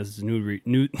refer to them as news readers.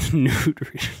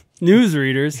 News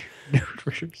readers,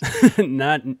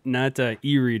 not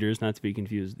e-readers, not to be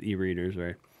confused with e-readers,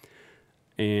 right?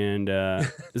 And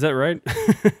is that right?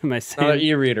 Am I saying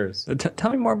e-readers? Tell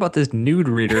me more about this nude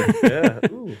reader. Yeah,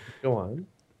 ooh, go on.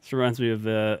 This reminds me of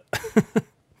the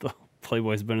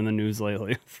Playboy's been in the news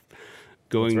lately,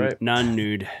 going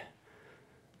non-nude.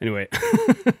 Anyway,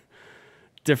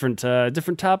 different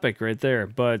topic right there,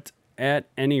 but. At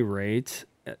any rate,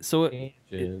 so I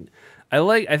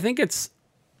think it's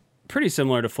pretty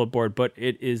similar to Flipboard, but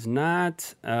it is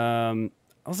not. I'll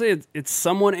say it's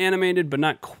somewhat animated, but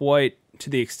not quite to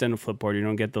the extent of Flipboard. You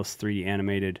don't get those 3D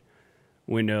animated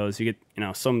windows. You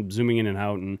get some zooming in and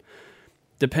out, and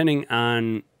depending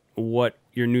on what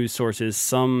your news source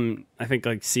is, I think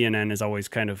like CNN is always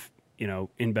kind of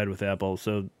in bed with Apple,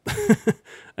 so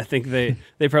I think they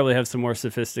probably have some more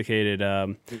sophisticated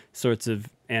sorts of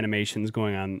animations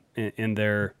going on in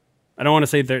their. I don't want to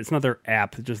say it's not their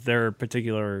app, just their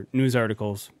particular news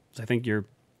articles. So I think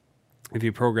if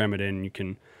you program it in, you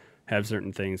can have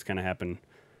certain things kind of happen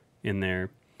in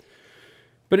there.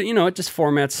 But it just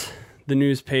formats the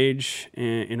news page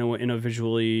in a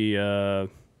visually what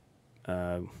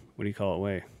do you call it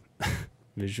way,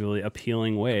 visually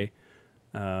appealing way.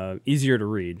 Easier to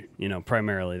read,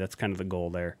 primarily. That's kind of the goal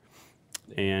there.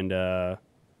 And I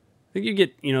think you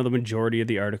get, the majority of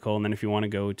the article, and then if you want to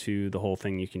go to the whole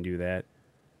thing, you can do that.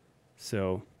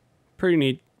 So, pretty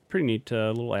neat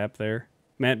little app there.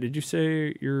 Matt, did you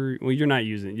say you're not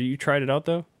using it? You tried it out,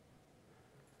 though?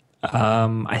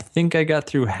 I think I got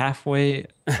through halfway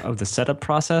of the setup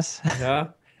process. Yeah.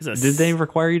 Did they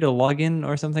require you to log in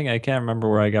or something? I can't remember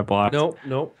where I got blocked.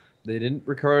 Nope. They didn't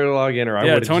require to log in, or I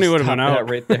would have Tony would have been out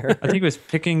right there. I think it was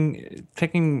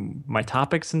picking my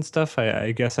topics and stuff.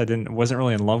 I guess wasn't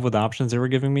really in love with the options they were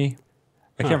giving me.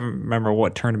 I can't remember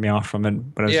what turned me off from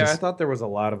it, but I thought there was a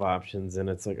lot of options, and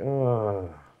it's like, oh.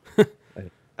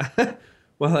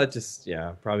 Well, that just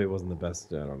probably wasn't the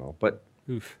best. I don't know, but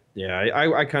oof. Yeah,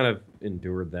 I kind of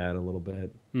endured that a little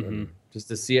bit just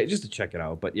to see it, just to check it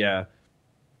out. But yeah,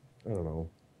 I don't know.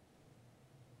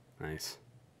 Nice.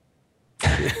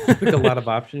 You picked a lot of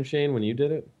options, Shane, when you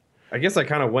did it. I guess I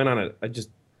kind of went on it.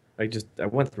 I I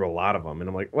went through a lot of them, and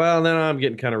I'm like, well, then I'm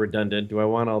getting kind of redundant. Do I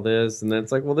want all this? And then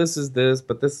it's like, well, this is this,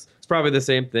 but this is probably the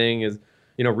same thing as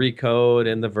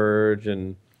Recode and The Verge,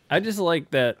 and I just like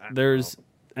that there's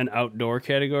an outdoor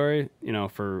category,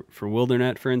 for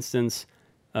Wildernet, for instance,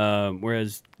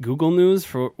 whereas Google News,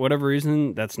 for whatever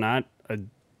reason, that's not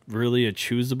really a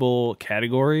choosable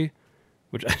category,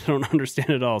 which I don't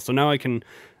understand at all. So now I can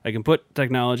put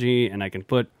technology and I can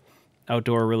put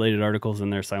outdoor related articles in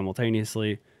there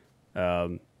simultaneously.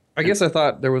 I guess I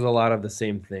thought there was a lot of the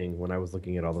same thing when I was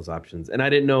looking at all those options, and I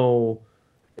didn't know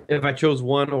if I chose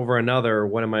one over another,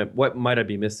 what might I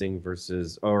be missing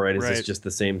versus, all right, is this just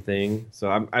the same thing? So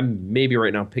I'm maybe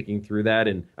right now picking through that,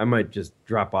 and I might just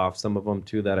drop off some of them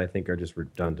too that I think are just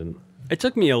redundant. It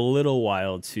took me a little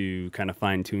while to kind of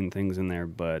fine tune things in there,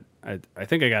 but I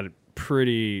think I got it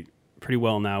pretty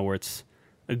well now, where it's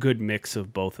a good mix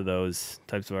of both of those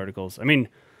types of articles. I mean,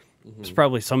 there's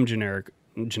probably some generic,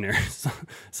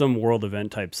 some world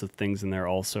event types of things in there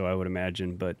also, I would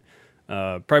imagine, but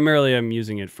primarily I'm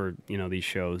using it for, these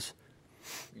shows.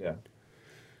 Yeah.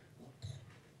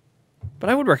 But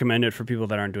I would recommend it for people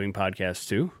that aren't doing podcasts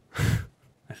too.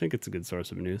 I think it's a good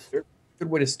source of news. Sure. Good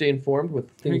way to stay informed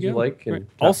with things you like and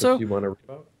also you want to read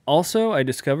about. Also, I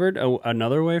discovered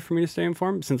another way for me to stay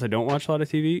informed, since I don't watch a lot of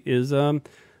TV, is the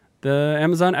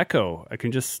Amazon Echo. I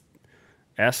can just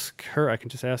ask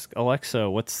Alexa,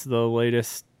 what's the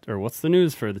latest, or what's the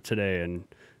news for today, and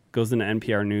goes into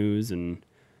NPR News, and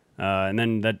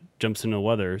then that jumps into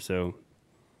weather. So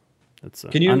that's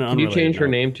can you change her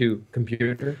name to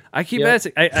Computer? I keep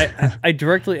asking. I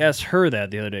directly asked her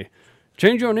that the other day.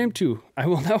 Change your name to, I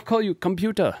will now call you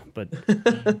Computer. But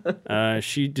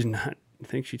she did not. I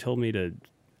think she told me to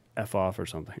F off or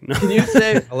something. Can you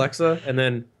say Alexa and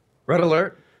then Red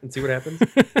Alert and see what happens?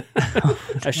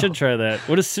 I should try that.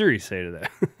 What does Siri say to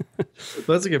that?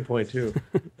 That's a good point too.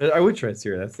 I would try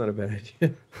Siri. That's not a bad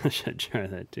idea. I should try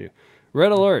that too.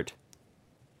 Red Alert.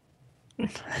 You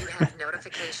have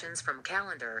notifications from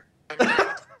calendar. And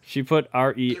she put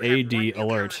READ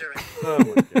alert. Oh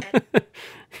my God.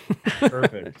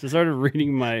 Perfect. She started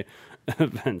reading my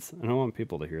events. I don't want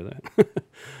people to hear that.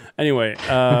 Anyway,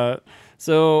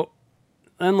 so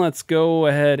then let's go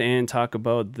ahead and talk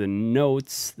about the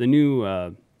notes. The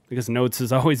new, because notes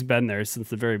has always been there since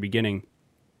the very beginning.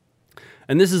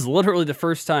 And this is literally the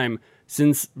first time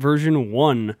since version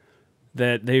 1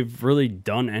 that they've really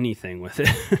done anything with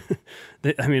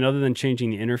it. I mean, other than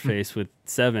changing the interface with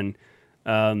 7,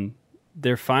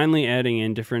 they're finally adding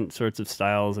in different sorts of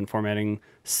styles and formatting,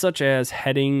 such as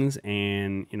headings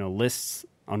and, lists,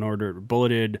 unordered,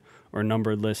 bulleted, or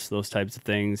numbered lists, those types of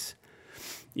things.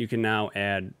 You can now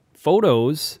add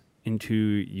photos into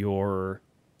your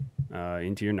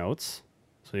notes.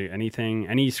 So any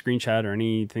screenshot or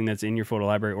anything that's in your photo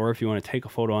library, or if you want to take a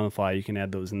photo on the fly, you can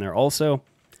add those in there also,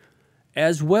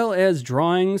 as well as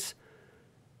drawings,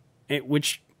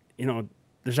 which,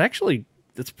 there's a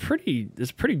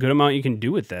pretty good amount you can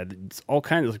do with that. It's all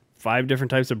kinds of 5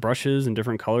 different types of brushes and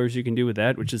different colors you can do with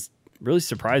that, which is really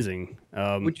surprising.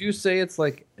 Would you say it's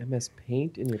like MS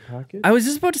Paint in your pocket? I was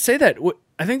just about to say that.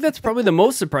 I think that's probably the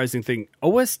most surprising thing.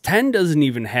 OS 10 doesn't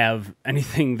even have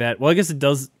anything that... Well, I guess it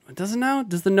does. It doesn't now?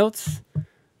 Does the notes...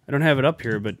 I don't have it up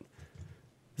here, but...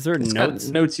 Is there notes?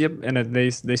 Notes, yep, and they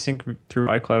sync through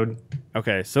iCloud.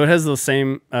 Okay, so it has the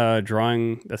same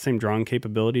drawing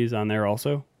capabilities on there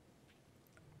also?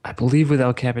 I believe with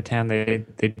El Capitan they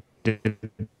did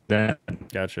that.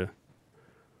 Gotcha.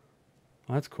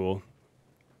 Well, that's cool.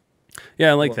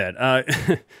 Yeah, I like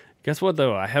that. Guess what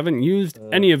though? I haven't used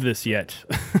any of this yet.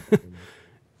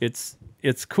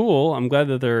 It's cool. I'm glad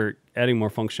that they're adding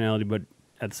more functionality, but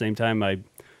at the same time, I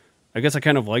guess I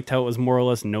kind of liked how it was more or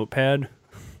less Notepad.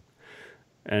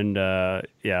 And I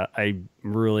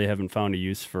really haven't found a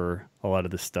use for a lot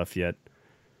of this stuff yet.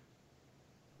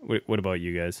 What about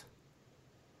you guys?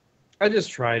 I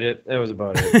just tried it. That was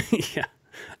about it. Yeah,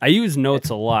 I use Notes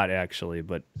a lot actually,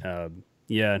 but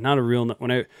not a real.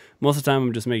 Most of the time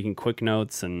I'm just making quick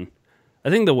notes, and I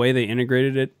think the way they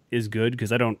integrated it is good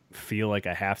because I don't feel like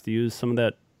I have to use some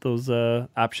of those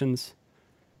options.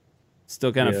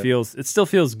 Still kind of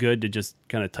feels good to just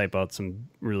kind of type out some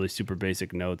really super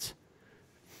basic notes.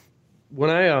 When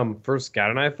I first got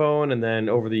an iPhone, and then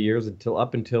over the years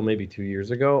up until maybe 2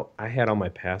 years ago, I had all my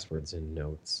passwords in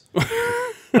Notes.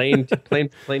 plain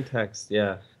text,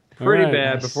 yeah. Pretty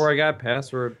bad. Nice. Before I got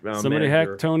password somebody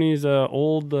manager. hacked Tony's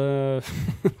old backups.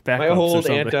 My old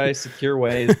anti-secure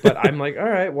ways, but I'm like, all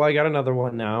right, well, I got another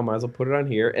one now. Might as well put it on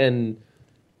here. And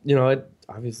it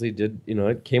obviously did.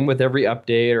 It came with every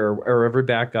update or every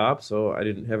backup, so I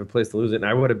didn't have a place to lose it. And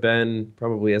I would have been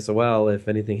probably SOL if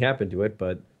anything happened to it.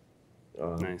 But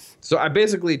Nice. So I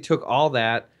basically took all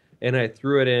that and I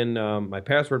threw it in. My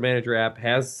password manager app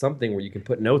has something where you can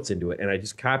put notes into it, and I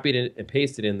just copied it and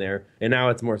pasted it in there, and now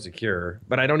it's more secure.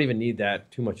 But I don't even need that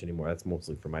too much anymore. That's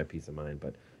mostly for my peace of mind.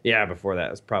 But yeah, before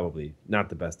that, it's probably not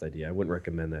the best idea. I wouldn't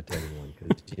recommend that to anyone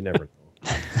because you never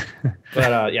know.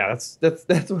 But yeah,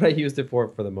 that's what I used it for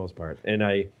the most part, and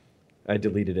I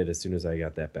deleted it as soon as I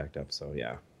got that backed up. So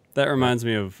yeah, That reminds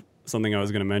me of something I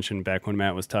was going to mention back when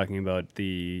Matt was talking about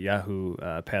the Yahoo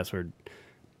password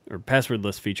or password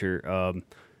list feature.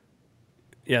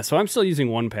 Yeah, so I'm still using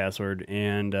 1Password,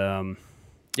 and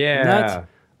yeah.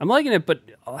 I'm liking it, but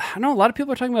I know a lot of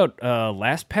people are talking about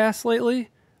LastPass lately,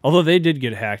 although they did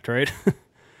get hacked, right?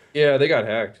 Yeah, they got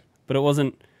hacked. But it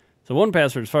wasn't. So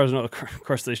 1Password, as far as I know, of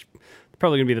course, they're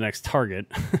probably going to be the next target.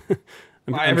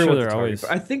 I'm sure Everyone's they're a target, always.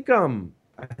 but I think their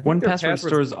 1Password passwords-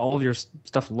 stores all of your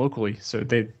stuff locally, so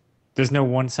there's no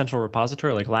one central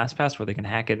repository like LastPass where they can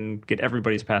hack it and get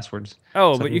everybody's passwords.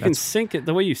 Oh, So I but think you can that's- sync it.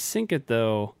 The way you sync it,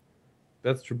 though.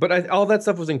 That's true. But all that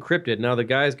stuff was encrypted. Now the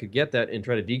guys could get that and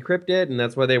try to decrypt it, and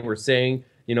that's why they were saying,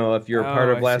 if you're a part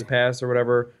of I see. LastPass or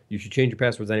whatever, you should change your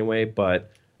passwords anyway.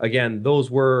 But again,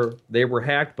 they were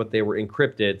hacked, but they were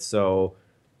encrypted. So,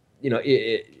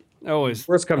 Always.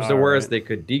 worst comes to All worst, right. they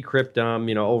could decrypt them,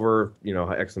 over,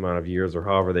 X amount of years or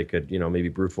however they could, maybe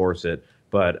brute force it.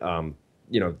 But,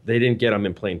 they didn't get them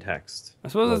in plain text. I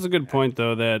suppose that's a good point,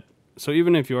 though. That so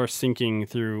even if you are syncing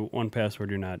through 1Password,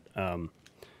 you're not.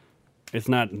 It's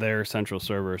not their central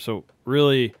server. So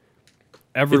really,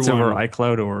 everyone. It's over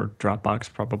iCloud or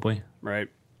Dropbox probably. Right.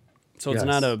 So it's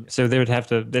Yes. not a. So they'd have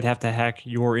to hack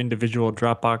your individual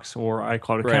Dropbox or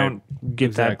iCloud Right. account, get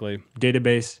Exactly. that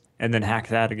database, and then hack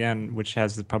that again, which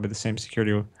has probably the same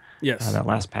security Yes. that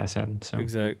LastPass had.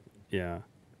 So Yeah.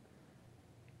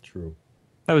 True.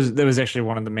 that was actually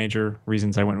one of the major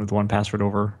reasons I went with 1Password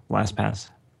over LastPass.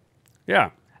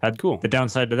 Yeah. Cool. The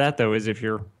downside to that, though, is if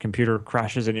your computer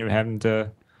crashes and you haven't, I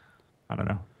don't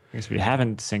know. I guess if you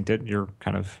haven't synced it, you're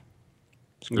kind of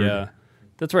screwed. Yeah.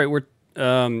 That's right.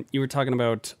 You were talking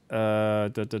about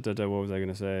what was I going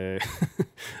to say?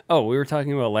 Oh, we were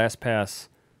talking about LastPass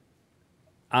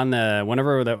on the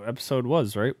whenever that episode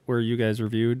was, right? Where you guys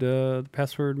reviewed the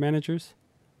password managers.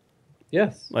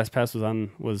 Yes. LastPass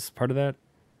was part of that.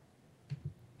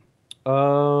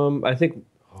 I think.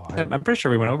 I'm pretty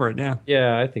sure we went over it, yeah.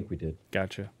 Yeah, I think we did.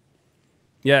 Gotcha.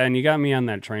 Yeah, and you got me on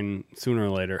that train sooner or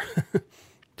later.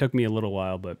 Took me a little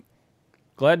while, but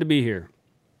glad to be here.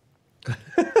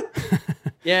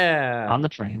 Yeah. On the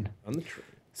train. On the train.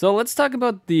 So let's talk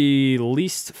about the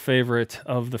least favorite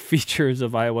of the features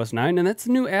of iOS 9, and that's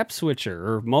the new app switcher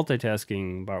or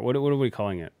multitasking bar. What are we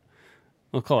calling it?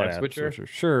 We'll call it App app switcher? switcher.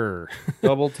 Sure.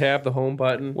 Double tap the home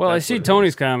button. Well, I That's see what it Tony's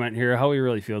is. comment here, how he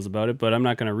really feels about it, but I'm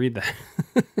not going to read that.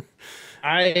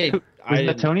 I Wasn't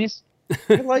that Tony's?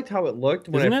 I liked how it looked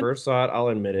when Isn't I it? first saw it. I'll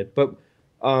admit it, but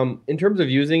in terms of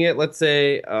using it, let's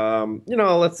say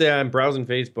let's say I'm browsing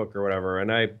Facebook or whatever,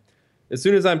 and as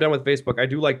soon as I'm done with Facebook, I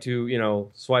do like to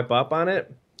swipe up on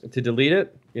it to delete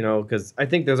it, because I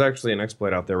think there's actually an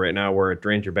exploit out there right now where it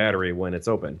drains your battery when it's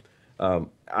open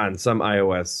on some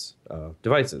iOS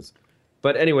devices.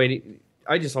 But anyway,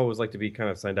 I just always like to be kind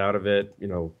of signed out of it,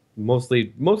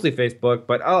 mostly Facebook,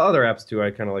 but other apps too.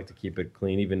 I kind of like to keep it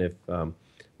clean, even if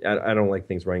I don't like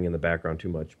things running in the background too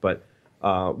much. But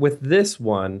with this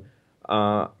one,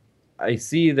 I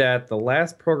see that the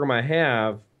last program I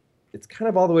have, it's kind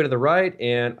of all the way to the right,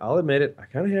 and I'll admit it, I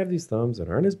kind of have these thumbs that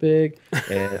aren't as big,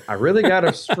 and I really got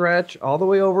to stretch all the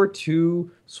way over to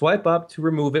swipe up to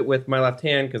remove it with my left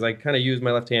hand, because I kind of use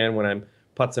my left hand when I'm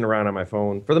putzing around on my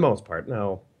phone for the most part.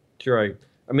 Now, sure,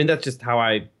 I mean that's just how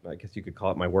I guess you could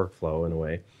call it my workflow in a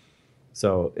way.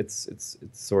 So it's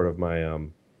sort of my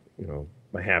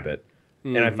my habit.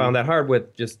 And I found that hard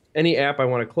with just any app I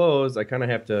want to close. I kind of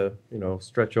have to,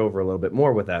 stretch over a little bit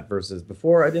more with that versus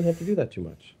before I didn't have to do that too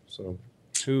much. So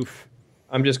Oof.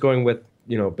 I'm just going with,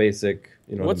 basic,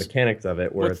 the What's- mechanics of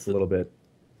it where what's it's a little bit,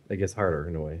 I guess, harder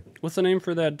in a way. What's the name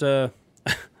for that?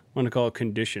 I want to call it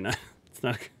condition. It's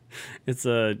not. It's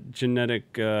a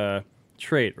genetic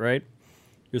trait, right?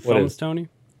 Your What thumbs, is- Tony.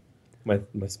 My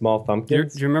small Do you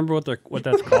thumbkins. remember what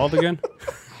that's called again?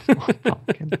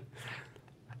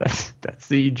 That's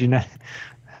the genetic.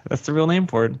 That's the real name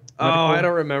for it. Oh, I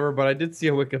don't remember, but I did see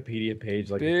a Wikipedia page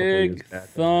like a couple years Big back.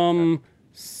 thumb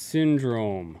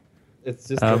syndrome. It's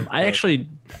just. I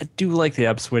do like the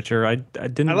app switcher. I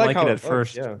didn't I like like how it at looks,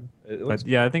 first, Yeah, it looks.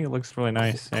 but yeah, I think it looks really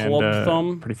nice and Club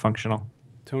thumb? pretty functional.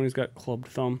 Tony's got clubbed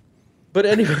thumb. But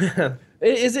anyway,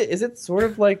 Is it sort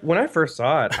of like when I first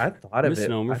saw it, I thought of it.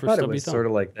 Misnomer I for thought it stubby was thumb. sort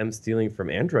of like them stealing from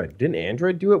Android. Didn't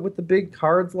Android do it with the big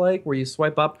cards like where you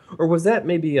swipe up? Or was that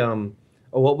maybe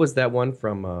what was that one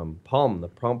from Palm? The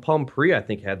Palm Pre I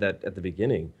think had that at the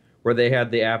beginning where they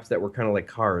had the apps that were kind of like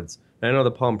cards. And I know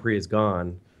the Palm Pre is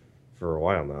gone for a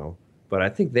while now, but I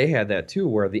think they had that too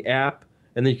where the app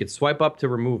and then you could swipe up to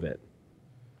remove it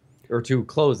or to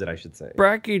close it, I should say.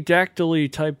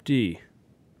 Brachydactyly type D.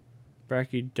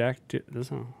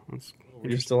 Brachydactyl.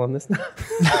 You're still on this now?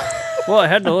 Well, I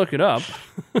had to look it up.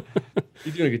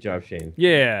 You're doing a good job, Shane.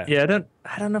 Yeah. Yeah,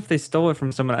 I don't know if they stole it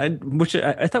from someone. Which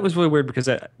I thought was really weird because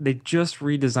they just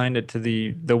redesigned it to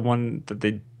the one that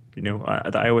they the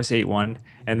iOS 8 one,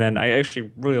 and then I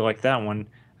actually really like that one.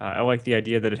 I like the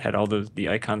idea that it had all the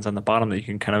icons on the bottom that you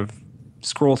can kind of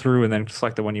scroll through and then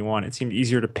select the one you want. It seemed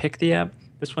easier to pick the app.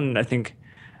 This one, I think,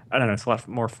 I don't know, it's a lot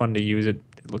more fun to use. It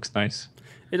looks nice.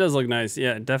 It does look nice.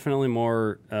 Yeah, definitely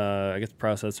more, I guess,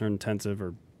 processor intensive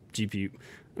or GPU.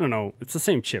 I don't know. It's the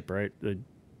same chip, right? The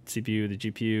CPU, the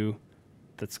GPU.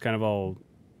 That's kind of all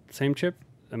same chip.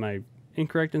 Am I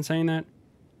incorrect in saying that?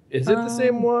 Is it the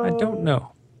same one? I don't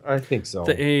know. I think so.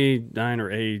 The A9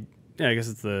 or yeah, I guess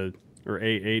it's or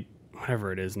A8,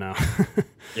 whatever it is now.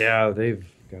 Yeah, they've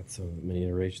got so many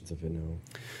iterations of it now.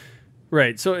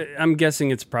 Right. So I'm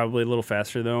guessing it's probably a little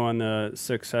faster though on the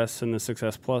 6S and the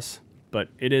 6S Plus, but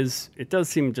it does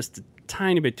seem just a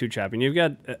tiny bit too choppy. And you've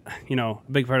got, a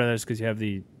big part of that is because you have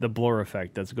the blur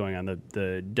effect that's going on,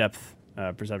 the depth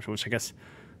perception, which I guess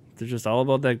they're just all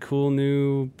about that cool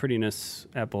new prettiness,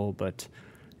 Apple. But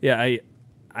yeah,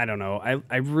 I don't know.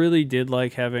 I really did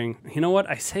like having, you know what?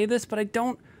 I say this, but I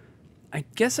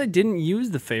guess I didn't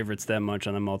use the favorites that much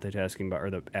on the multitasking bar or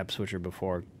the app switcher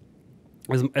before.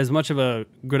 As much of a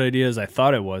good idea as I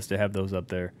thought it was to have those up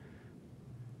there,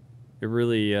 it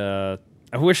really, I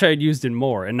wish I had used it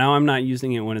more. And now I'm not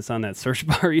using it when it's on that search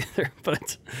bar either.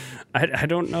 But I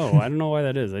don't know. I don't know why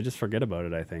that is. I just forget about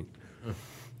it, I think.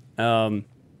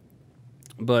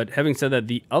 But having said that,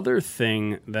 the other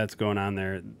thing that's going on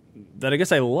there that I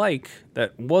guess I like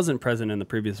that wasn't present in the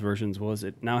previous versions was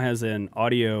it now has an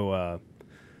audio,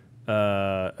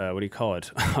 what do you call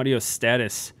it? Audio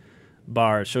status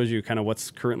bar. It shows you kind of what's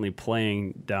currently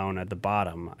playing down at the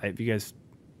bottom. Have you guys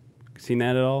seen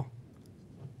that at all?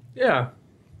 Yeah.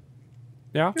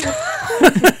 Yeah?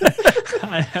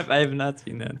 I have not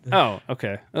seen that. Oh,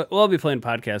 okay. Well, I'll be playing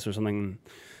podcasts or something,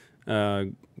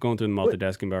 going through the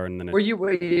multitasking bar, and then Were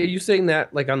you saying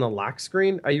that like on the lock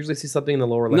screen? I usually see something in the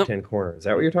lower left-hand corner. Is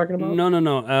that what you're talking about?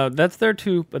 No. That's there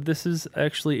too, but this is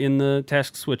actually in the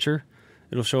task switcher.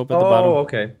 It'll show up at the bottom. Oh,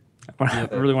 okay. I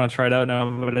really want to try it out now,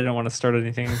 but I don't want to start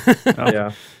anything.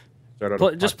 Yeah.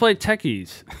 Just play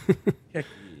Techies.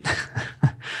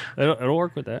 It'll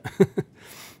work with that.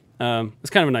 It's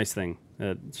kind of a nice thing.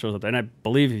 It shows up, and I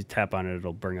believe if you tap on it,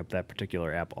 it'll bring up that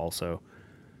particular app also.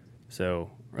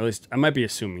 So, or at least I might be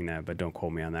assuming that, but don't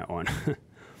quote me on that one.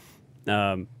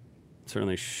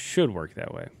 Certainly should work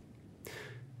that way.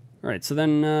 All right, so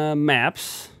then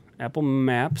Maps, Apple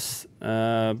Maps.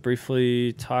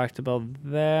 Briefly talked about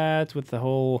that with the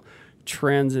whole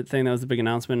transit thing. That was the big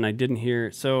announcement, and I didn't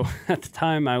hear. So at the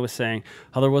time, I was saying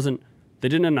how they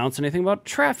didn't announce anything about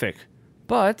traffic,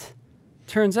 but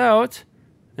turns out,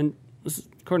 and this is,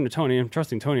 according to Tony, I'm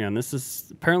trusting Tony on this.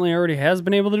 This apparently already has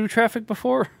been able to do traffic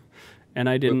before, and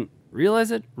I didn't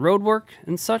realize it. Roadwork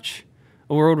and such.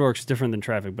 Well, roadwork's different than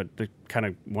traffic, but they're kind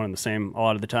of one and the same a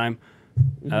lot of the time.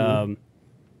 Mm-hmm.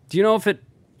 Do you know if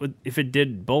it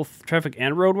did both traffic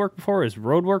and roadwork before? Is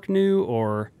roadwork new,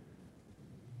 or?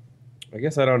 I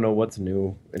guess I don't know what's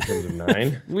new in terms of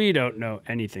 9. We don't know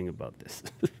anything about this.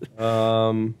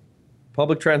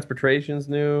 Public transportation's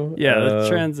new. Yeah, the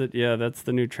transit. Yeah, that's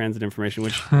the new transit information,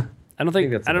 which I don't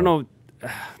think. I don't know.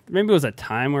 Maybe it was a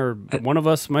time where one of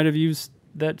us might have used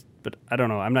that, but I don't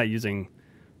know. I'm not using.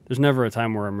 There's never a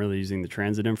time where I'm really using the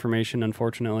transit information,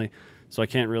 unfortunately. So I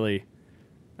can't really.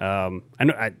 I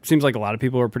know it seems like a lot of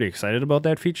people are pretty excited about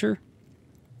that feature.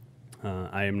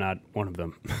 I am not one of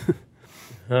them.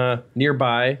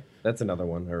 Nearby. That's another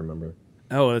one I remember.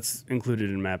 Oh, it's included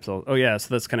in Maps. Oh, yeah.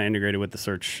 So that's kind of integrated with the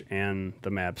search and the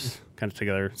Maps kind of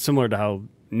together, similar to how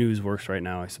news works right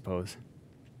now, I suppose.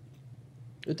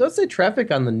 It does say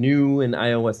traffic on the new and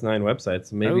iOS 9 website,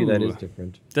 so maybe that is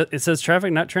different. It says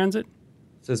traffic, not transit?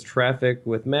 It says traffic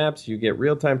with Maps. You get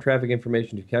real-time traffic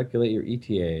information to calculate your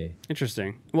ETA.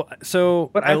 Interesting. Well, so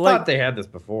but I thought they had this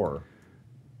before.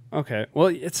 Okay. Well,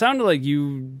 it sounded like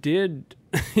you did.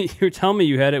 You were telling me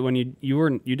you had it when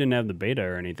you didn't have the beta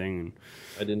or anything.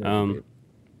 I didn't have the beta.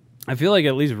 I feel like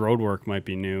at least roadwork might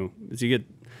be new. As you get,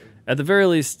 at the very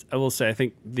least, I will say I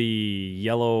think the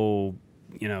yellow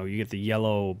you get the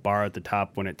yellow bar at the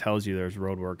top when it tells you there's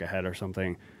road work ahead or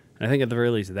something. And I think at the very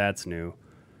least that's new.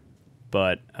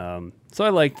 But so I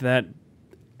liked that.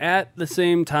 At the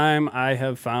same time, I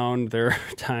have found there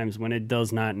are times when it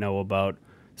does not know about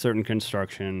certain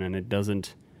construction and it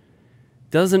doesn't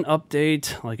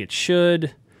update like it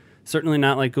should. Certainly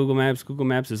not like Google Maps. Google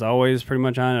Maps is always pretty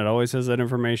much on. It always has that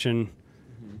information,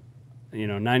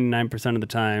 99% of the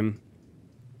time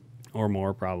or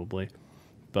more probably.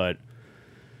 But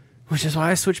which is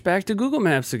why I switched back to Google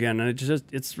Maps again. And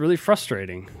it's really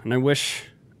frustrating. And I wish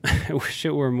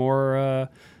it were more,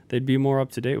 they'd be more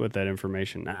up to date with that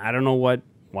information. I don't know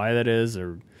why that is,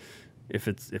 or if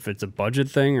it's a budget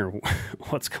thing or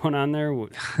what's going on there.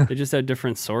 They just have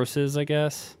different sources, I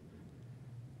guess.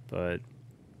 But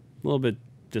a little bit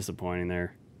disappointing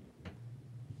there.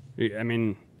 I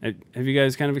mean, have you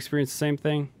guys kind of experienced the same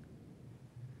thing?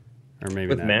 Or maybe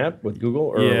with not. With Google,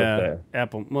 or yeah, with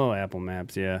Apple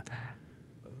Maps, yeah.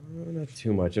 not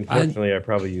too much. Unfortunately, I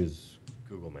probably use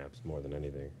Google Maps more than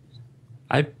anything.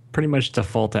 I pretty much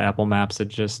default to Apple Maps. It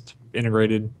just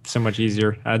integrated so much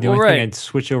easier. The only thing I'd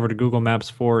switch over to Google Maps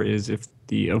for is if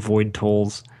the avoid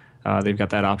tolls. They've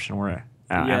got that option where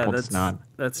Apple does not.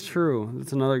 That's true.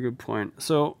 That's another good point.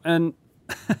 So, and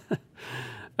so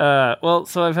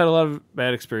I've had a lot of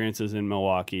bad experiences in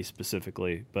Milwaukee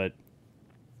specifically, but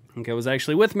I think I was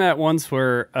actually with Matt once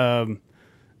where I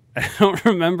don't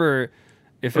remember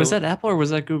if was that Apple or was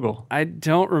that Google? I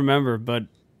don't remember, but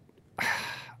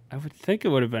I would think it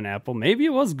would have been Apple. Maybe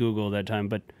it was Google at that time,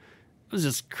 but it was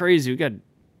just crazy. We ended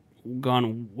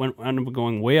up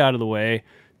going way out of the way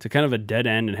to kind of a dead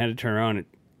end and had to turn around. It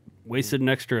wasted an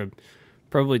extra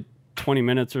probably 20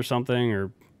 minutes or something,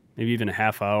 or maybe even a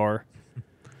half hour.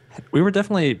 We were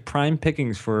definitely prime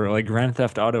pickings for like Grand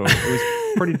Theft Auto. It was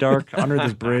pretty dark under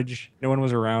this bridge. No one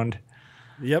was around.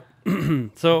 Yep.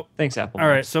 So thanks, Apple. All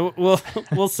right, so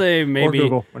we'll say maybe or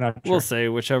Google. We're not sure. We'll say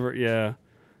whichever. Yeah.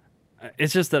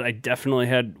 It's just that I definitely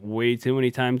had way too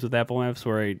many times with Apple Maps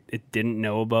where it didn't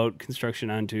know about construction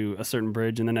onto a certain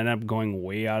bridge, and then ended up going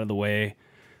way out of the way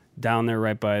down there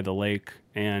right by the lake,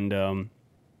 and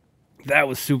that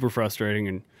was super frustrating.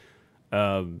 And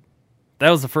that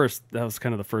was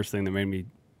kind of the first thing that made me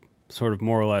sort of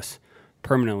more or less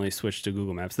permanently switch to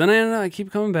Google Maps. Then I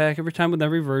keep coming back every time with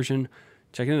every version,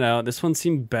 checking it out. This one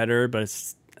seemed better, but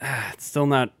it's still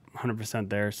not 100%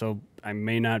 there, so I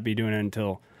may not be doing it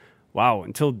until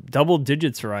double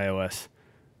digits for iOS.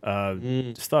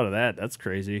 Just thought of that. That's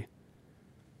crazy.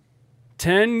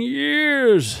 10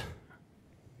 years.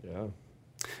 Yeah.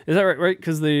 Is that right?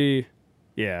 Because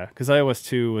iOS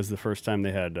 2 was the first time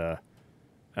they had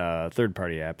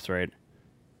third-party apps, right?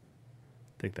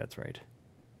 I think that's right.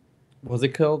 Was it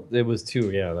called? It was 2.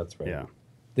 Yeah, that's right. Yeah.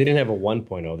 They didn't have a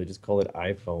 1.0. They just called it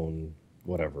iPhone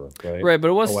whatever, right? Right, but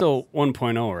it was still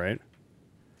 1.0, right?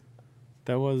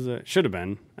 That was should have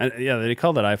been. They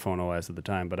called it iPhone OS at the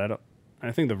time, but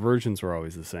I think the versions were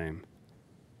always the same.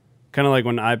 Kind of like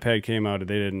when the iPad came out,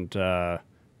 they didn't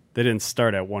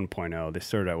start at 1.0. They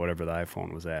started at whatever the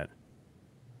iPhone was at.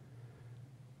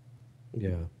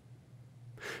 Yeah.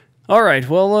 All right.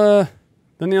 Well,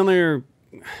 then the only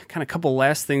kind of couple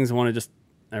last things we want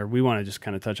to just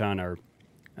kind of touch on are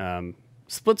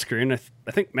split screen. I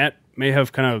think Matt may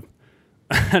have kind of.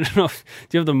 I don't know. Do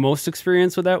you have the most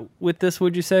experience with this?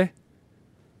 Would you say?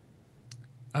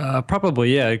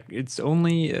 Probably, yeah. It's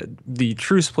only the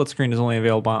true split screen is only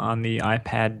available on the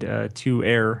iPad 2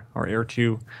 Air or Air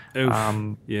 2.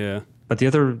 Yeah. But the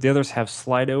others have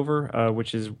slide over,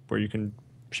 which is where you can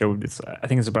show. I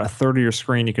think it's about a third of your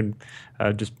screen. You can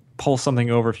just pull something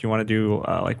over if you want to do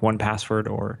like 1Password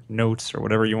or notes or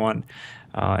whatever you want,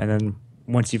 and then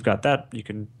once you've got that, you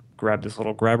can grab this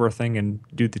little grabber thing and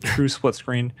do the true split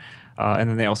screen. And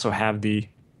then they also have the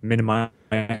minimize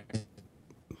actually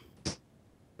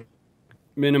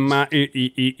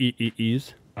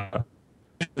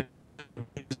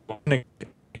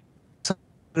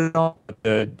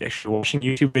watching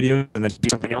YouTube videos and then do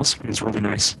something else. It's really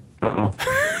nice.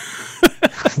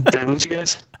 Did I lose you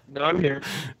guys? No, I'm here.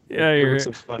 Yeah, you're here.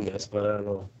 Some funness, but I don't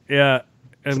know. Yeah,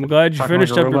 I'm glad you Talking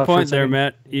finished like a up your robot for a point there, second.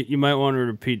 Matt. You might want to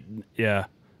repeat. Yeah,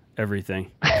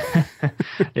 everything.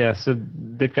 Yeah, so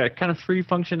they've got kind of three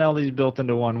functionalities built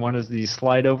into one. One is the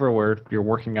slide over, where if you're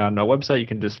working on a website, you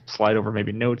can just slide over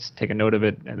maybe notes, take a note of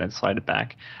it, and then slide it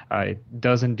back. It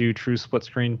doesn't do true split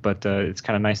screen, but it's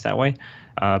kind of nice that way.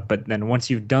 But then once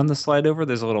you've done the slide over,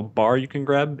 there's a little bar you can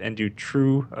grab and do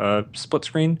true split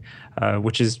screen,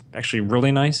 which is actually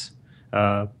really nice.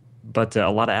 But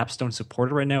a lot of apps don't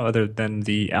support it right now, other than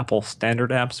the Apple standard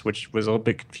apps, which was a little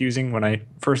bit confusing when I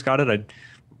first got it. I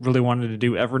really wanted to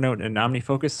do Evernote and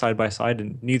OmniFocus side by side,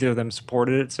 and neither of them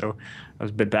supported it, so I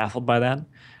was a bit baffled by that.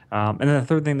 And then the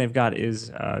third thing they've got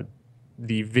is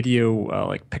the video,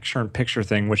 like picture-in-picture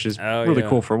thing, which is really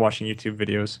cool for watching YouTube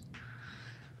videos.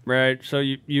 Right. So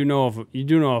you do know of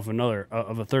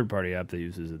a third-party app that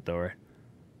uses it, though, right?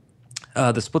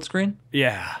 The split screen.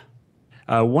 Yeah.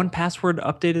 1Password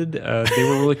updated. They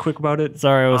were really quick about it.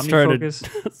 Sorry, I was trying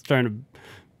OmniFocus. to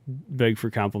beg for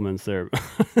compliments there.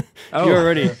 Oh.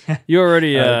 you already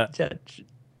Yeah,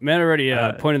 Matt already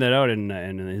pointed that out in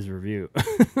his review.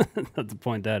 Not to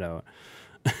point that out.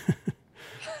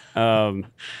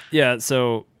 Yeah,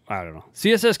 so I don't know.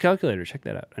 CSS calculator, check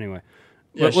that out. Anyway,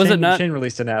 yeah, was it not? Shane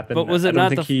released an app, and but was it I don't not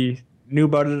think he knew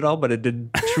about it at all, but it did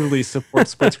truly support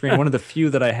split screen. One of the few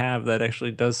that I have that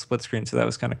actually does split screen, so that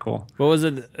was kind of cool. What was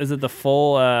it? Is it the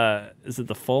full? Is it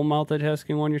the full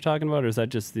multitasking one you're talking about, or is that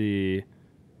just the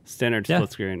standard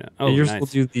split screen? Oh, yours nice. will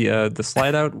do the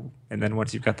slide out, and then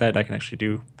once you've got that, I can actually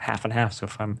do half and half. So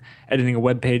if I'm editing a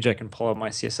web page, I can pull out my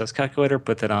CSS calculator,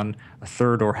 put that on a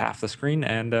third or half the screen,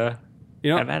 and have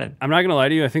at it. I'm not gonna lie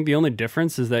to you. I think the only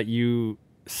difference is that you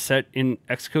set in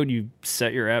Xcode, you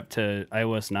set your app to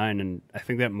iOS 9, and I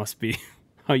think that must be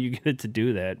how you get it to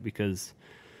do that, because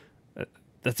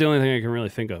that's the only thing I can really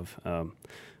think of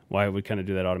why it would kind of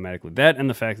do that automatically. That and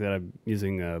the fact that I'm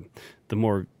using the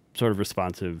more sort of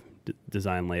responsive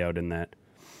design layout in that.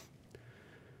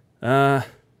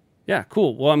 Yeah,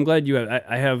 cool. Well, I'm glad you have.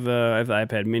 I have the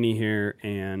iPad Mini here,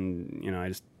 and I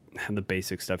just have the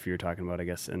basic stuff you were talking about, I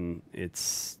guess, and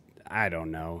I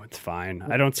don't know. It's fine.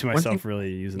 I don't see myself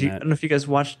really using that. I don't know if you guys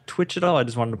watch Twitch at all. I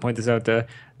just wanted to point this out.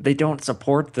 They don't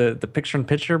support the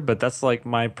picture-in-picture, but that's like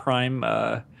my prime,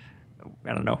 I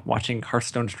don't know, watching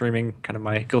Hearthstone streaming, kind of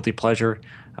my guilty pleasure.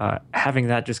 Having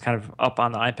that just kind of up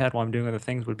on the iPad while I'm doing other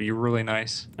things would be really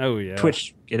nice. Oh, yeah.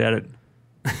 Twitch, get at it.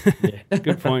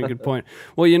 Good point. Good point.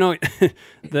 Well, the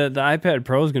iPad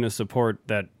Pro is going to support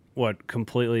that,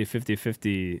 completely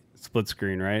 50-50 split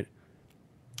screen, right?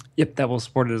 Yep, that will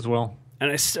support it as well.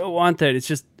 And I still want that. It's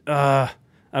just, I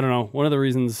don't know. One of the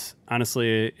reasons,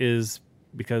 honestly, is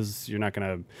because you're not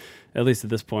going to, at least at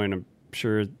this point, I'm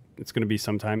sure it's going to be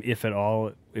sometime, if at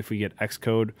all, if we get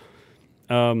Xcode.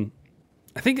 I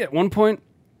think at one point,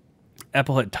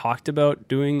 Apple had talked about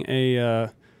doing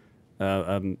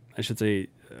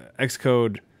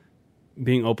Xcode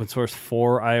being open source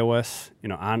for iOS,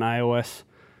 on iOS,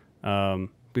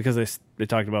 because they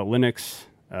talked about Linux,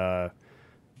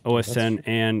 OS 10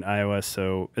 and iOS.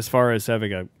 So as far as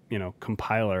having a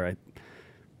compiler,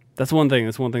 that's one thing.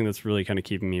 That's one thing that's really kind of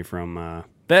keeping me from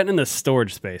that in the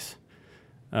storage space.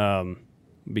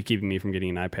 Be keeping me from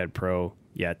getting an iPad Pro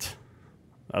yet.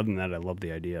 Other than that, I love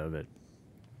the idea of it.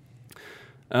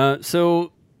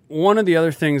 So one of the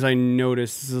other things I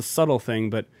noticed is a subtle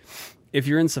thing, but if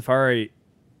you're in Safari,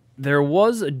 there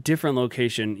was a different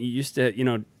location. You used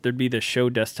to, there'd be the show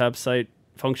desktop site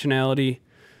functionality,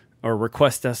 or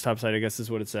request desktop site, I guess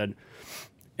is what it said.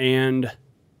 And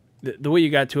the way you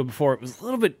got to it before, it was a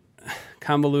little bit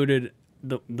convoluted.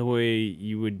 The way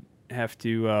you would have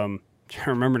to, try to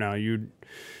remember now, you'd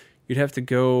have to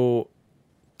go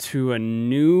to a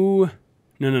new.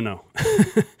 No. No,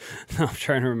 I'm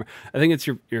trying to remember. I think it's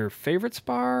your favorites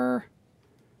bar.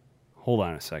 Hold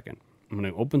on a second. I'm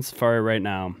going to open Safari right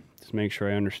now. Just make sure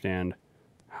I understand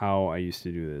how I used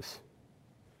to do this.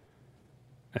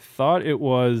 I thought it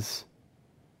was,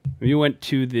 you went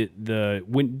to the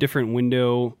different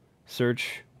window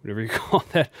search, whatever you call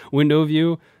that, window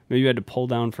view. Maybe you had to pull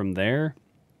down from there.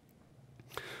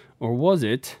 Or was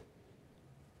it?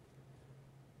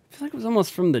 I feel like it was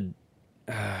almost from the,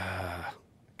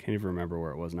 can't even remember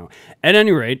where it was now. At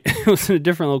any rate, it was in a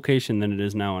different location than it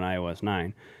is now on iOS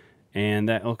 9. And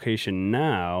that location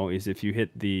now is if you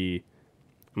hit I'm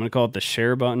going to call it the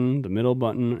share button, the middle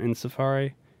button in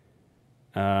Safari.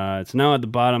 It's now at the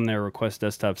bottom there. Request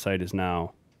desktop site is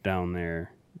now down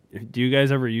there. Do you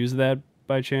guys ever use that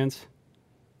by chance?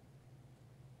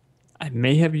 I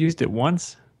may have used it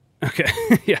once. Okay.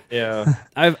 Yeah.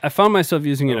 I found myself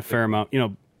using it a fair amount.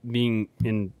 Being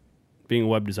a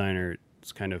web designer,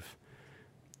 it's kind of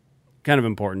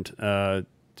important to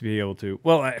be able to.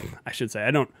 Well, I should say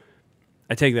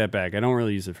I take that back. I don't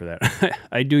really use it for that.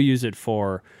 I do use it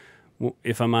for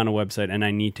if I'm on a website and I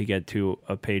need to get to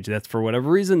a page that's for whatever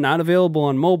reason not available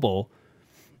on mobile,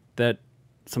 that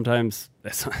sometimes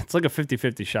it's like a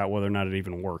 50-50 shot whether or not it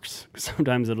even works.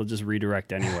 Sometimes it'll just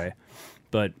redirect anyway.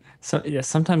 But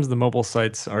sometimes the mobile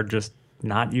sites are just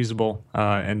not usable,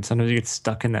 and sometimes you get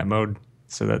stuck in that mode.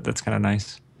 So that's kind of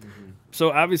nice.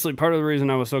 So obviously part of the reason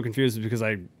I was so confused is because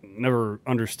I never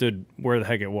understood where the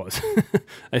heck it was.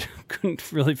 I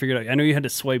couldn't really figure it out. I know you had to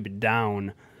swipe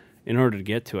down in order to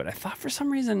get to it. I thought for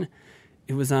some reason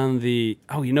it was on the.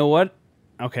 Oh, you know what?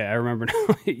 Okay, I remember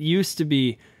now. It used to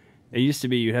be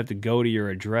you'd have to go to your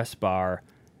address bar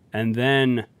and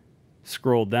then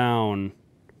scroll down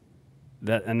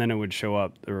that, and then it would show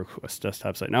up the request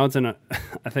desktop site. Now it's in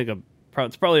I think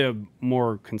it's probably a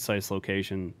more concise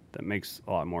location that makes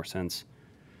a lot more sense.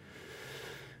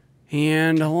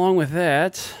 And along with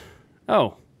that,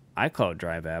 iCloud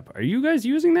Drive app. Are you guys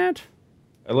using that?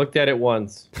 I looked at it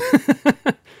once.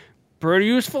 Pretty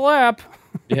useful app.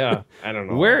 Yeah, I don't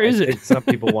know. Where is it? Some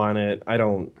people want it. I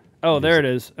don't. Oh, there it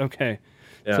is. Okay.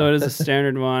 Yeah. So it is a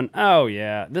standard one. Oh,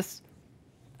 yeah.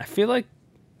 I feel like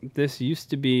this used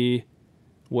to be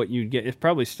what you'd get. It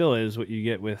probably still is what you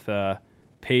get with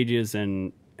pages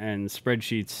and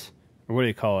spreadsheets, or what do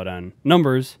you call it on?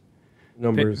 Numbers.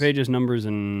 Pages, numbers,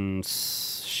 and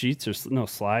sheets, or no,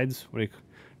 slides. What do you?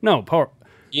 No, power.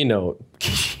 Keynote.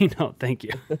 Keynote. Thank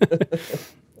you.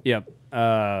 Yep.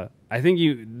 I think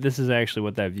this is actually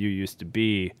what that view used to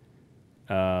be.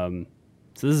 So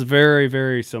this is very,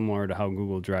 very similar to how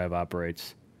Google Drive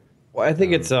operates. Well, I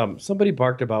think it's somebody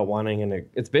barked about wanting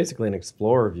it's basically an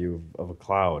Explorer view of a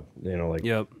cloud. Like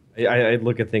Yep. I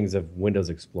look at things of Windows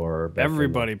Explorer.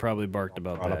 Everybody probably barked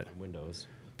about that. Windows.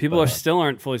 People still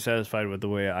aren't fully satisfied with the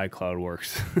way iCloud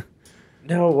works.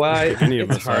 No, why? Any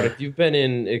of It's us hard are. if you've been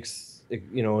in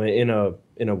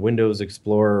a Windows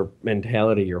Explorer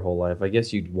mentality your whole life. I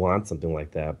guess you'd want something like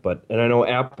that. And I know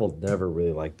Apple never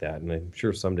really liked that, and I'm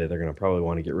sure someday they're going to probably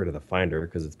want to get rid of the Finder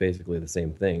because it's basically the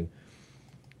same thing.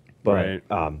 But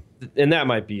Right. And that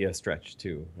might be a stretch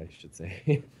too, I should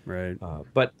say. Right.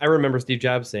 But I remember Steve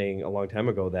Jobs saying a long time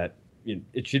ago that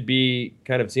it should be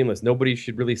kind of seamless. Nobody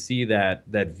should really see that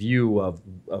view of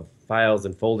files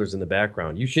and folders in the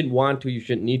background. You shouldn't want to, you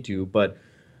shouldn't need to, but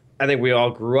I think we all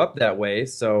grew up that way,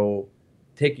 so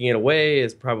taking it away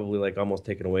is probably like almost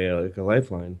taking away like a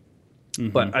lifeline. Mm-hmm.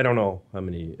 But I don't know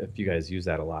if you guys use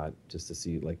that a lot, just to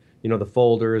see the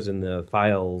folders and the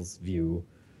files view,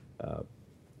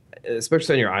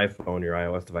 especially on your iPhone, your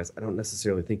iOS device. I don't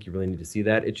necessarily think you really need to see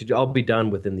that. It should all be done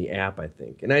within the app, I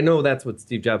think. And I know that's what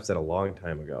Steve Jobs said a long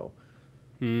time ago.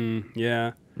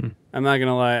 Yeah. I'm not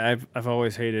gonna lie. I've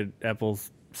always hated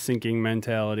Apple's syncing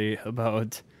mentality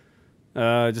about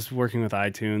just working with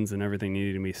iTunes and everything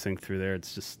needing to be synced through there.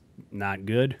 It's just not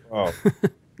good. Oh,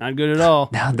 Not good at all.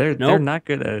 No, they're Nope. not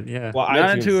good at it. Yeah. well, Not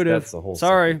iTunes, intuitive. That's the whole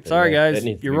Sorry, separate thing. sorry, That guys.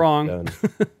 needs to You're be wrong. done.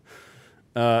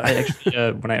 I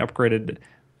actually, when I upgraded,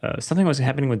 something was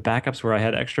happening with backups where I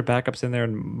had extra backups in there,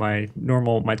 and my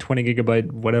 20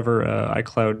 gigabyte whatever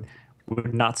iCloud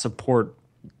would not support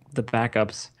the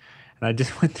backups. And I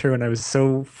just went through and I was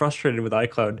so frustrated with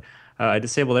iCloud. I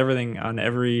disabled everything on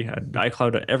every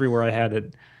iCloud everywhere I had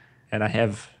it, and I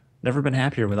have never been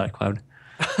happier with iCloud.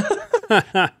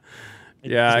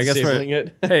 Yeah, I guess Disabling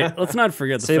it. Hey, let's not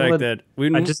forget the Disable fact it. that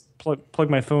we I just plug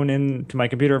my phone into my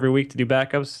computer every week to do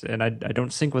backups, and I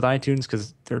don't sync with iTunes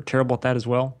because they're terrible at that as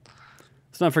well.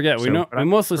 let's not forget we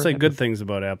mostly say Apple. good things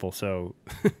about Apple, so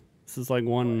this is like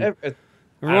one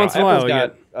Every once in a while we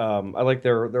get. I like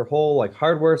their whole like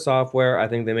hardware, software. I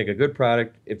think they make a good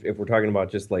product. If we're talking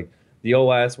about just like the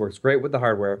OS works great with the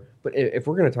hardware, but if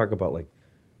we're going to talk about like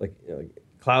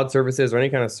cloud services or any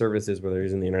kind of services where they're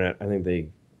using the internet, I think they,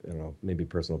 I don't know, maybe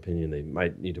personal opinion, they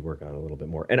might need to work on a little bit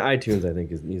more. And iTunes, I think,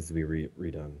 needs to be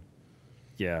redone.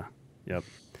 Yeah. Yep.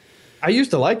 I used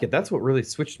to like it. That's what really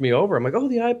switched me over. I'm like, oh,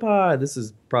 the iPod. This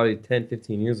is probably 10,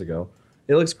 15 years ago.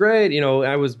 It looks great.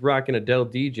 I was rocking a Dell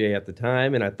DJ at the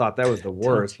time, and I thought that was the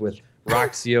worst with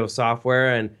Roxio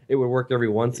software, and it would work every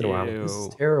once in a while. This is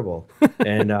Ew. terrible.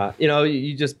 And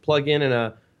you just plug in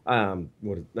an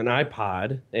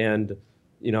iPod and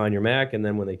on your Mac, and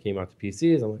then when they came out to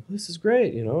PCs, I'm like, this is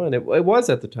great, and it was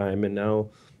at the time, and now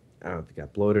I don't know if it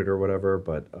got bloated or whatever,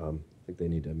 but I think they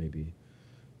need to maybe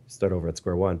start over at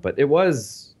square one. But it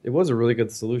was a really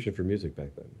good solution for music back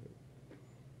then.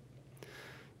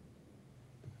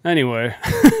 Anyway,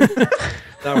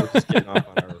 Now we're just getting off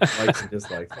on our likes and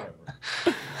dislikes.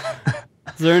 is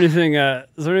there anything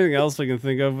else we can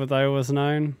think of with iOS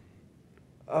 9?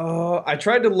 I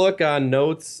tried to look on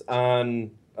notes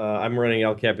on. I'm running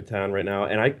El Capitan right now,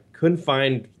 and I couldn't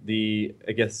find the,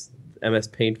 I guess, MS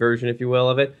Paint version, if you will,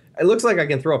 of it. It looks like I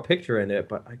can throw a picture in it,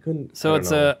 but I couldn't. So I it's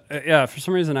don't know. yeah. For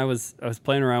some reason, I was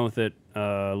playing around with it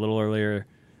a little earlier,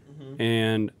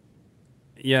 and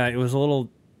yeah, it was a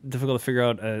little difficult to figure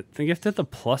out. I think you have to hit the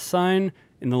plus sign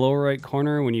in the lower right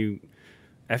corner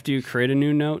after you create a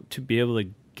new note to be able to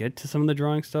get to some of the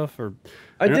drawing stuff. Or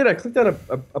I did. I clicked on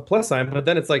a plus sign, but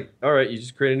then it's like, all right, you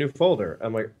just create a new folder.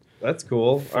 I'm like, That's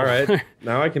cool. All right.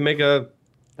 Now I can make a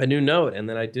new note, and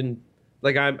then I didn't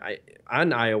like I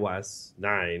on iOS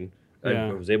 9. Yeah.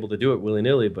 I was able to do it willy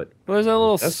nilly, but Well, there's a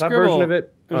little desktop scribble. version of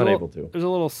it, There's a unable little, to. There's a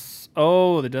little.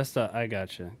 Oh, the desktop. I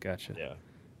gotcha. Yeah,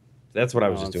 that's what I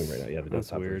was Oh, just doing right now. Yeah, the that's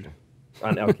desktop weird. version.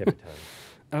 On El Capitan.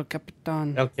 El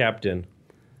Capitan. El Captain.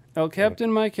 El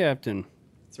Captain, my captain.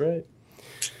 That's right.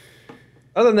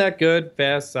 Other than that, good,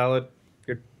 fast, solid,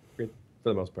 good for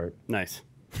the most part. Nice.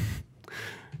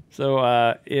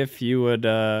 So, if you would,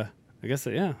 I guess,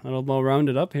 yeah, I'll round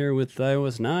it up here with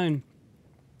iOS 9.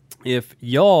 If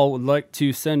y'all would like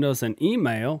to send us an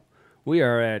email, we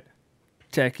are at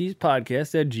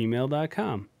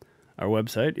techiespodcast@gmail.com. Our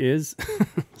website is,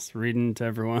 just reading to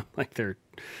everyone like they're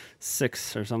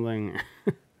 6 or something,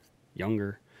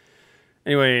 younger.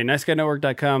 Anyway,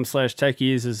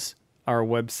 niceguynetwork.com/techies is our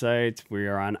website. We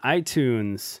are on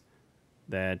iTunes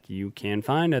that you can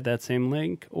find at that same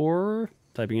link, or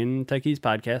typing in Techies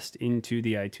Podcast into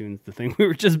the iTunes, the thing we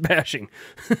were just bashing.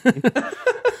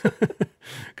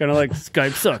 Kind of like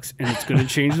Skype sucks and it's going to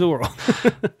change the world.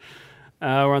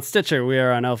 We're on Stitcher. We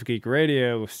are on Alpha Geek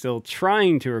Radio. We're still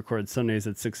trying to record Sundays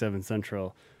at 6, 7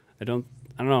 Central. I don't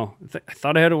know. I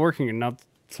thought I had it working, and now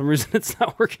for some reason it's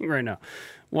not working right now.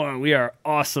 Well, we are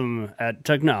awesome at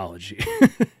technology.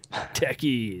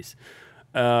 Techies.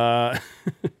 Only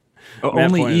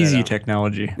pointed that easy out.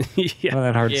 technology. Yeah. None of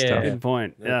that hard Yeah. stuff. Good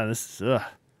point. Yeah, this is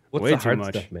What's way the too hard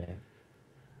much. stuff, man?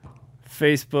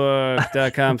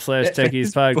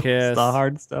 Facebook.com/techies podcast. The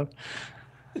hard stuff.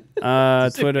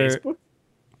 Twitter. Facebook?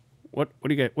 What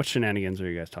do you guys? What shenanigans are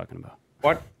you guys talking about?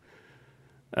 What?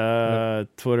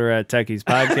 Twitter at Techies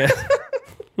Podcast.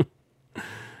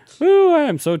 Ooh, I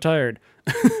am so tired.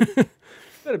 It's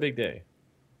been a big day.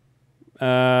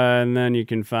 And then you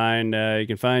can find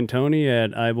Tony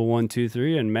at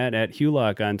Ibel123 and Matt at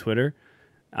Hulock on Twitter.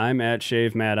 I'm at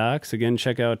Shave Maddox. Again,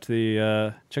 check out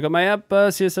my app,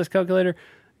 CSS Calculator.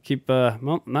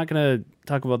 I'm not gonna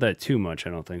talk about that too much, I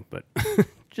don't think, but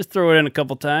just throw it in a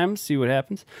couple times, see what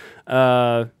happens.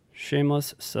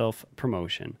 Shameless self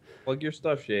promotion. Plug your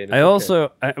stuff, Shane. I'm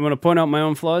going to point out my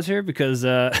own flaws here because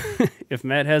if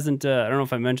Matt hasn't, I don't know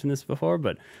if I mentioned this before,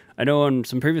 but I know on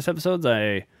some previous episodes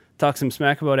I talked some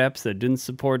smack about apps that didn't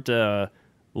support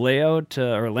layout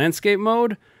or landscape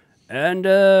mode, and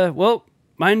well,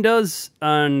 mine does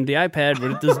on the iPad,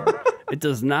 but it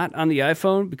does not on the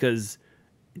iPhone because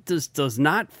it just does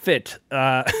not fit.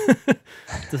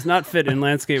 Does not fit in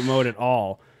landscape mode at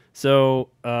all. So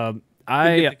Can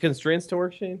you get the constraints to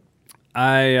work, Shane?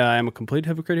 I am a complete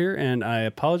hypocrite here, and I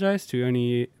apologize to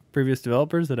any previous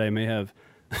developers that I may have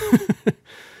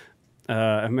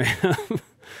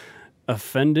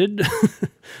offended.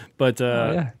 But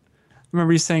Yeah. I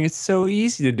remember you saying it's so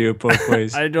easy to do it both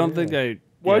ways. I don't think I.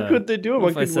 Why yeah, couldn't they do it? I don't know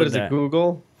if I What is said it, that.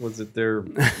 Google? Was it their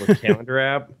calendar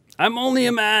app? I'm only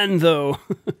a man, though.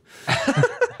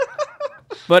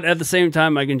 But at the same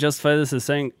time, I can justify this as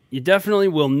saying you definitely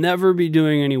will never be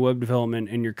doing any web development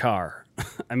in your car.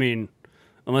 I mean,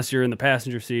 unless you're in the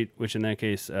passenger seat, which in that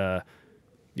case,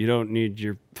 you don't need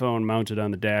your phone mounted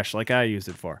on the dash like I use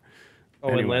it for. Oh,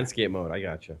 in Anyway. landscape mode. I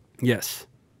gotcha. Yes.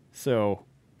 So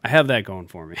I have that going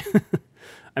for me.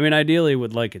 I mean, ideally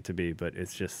would like it to be, but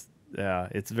it's just,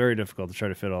 it's very difficult to try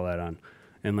to fit all that on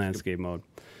in landscape mode.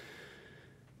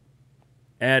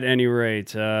 At any rate,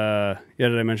 did I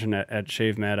mention that at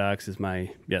Shave Maddox is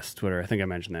my, Twitter. I think I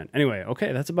mentioned that. Anyway,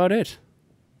 okay, that's about it.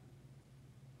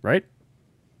 Right?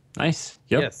 Nice.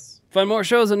 Yep. Yes. Find more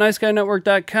shows at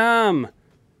niceguynetwork.com.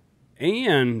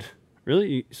 And,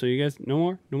 really? So you guys, no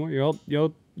more? No more? Y'all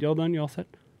done? You all set?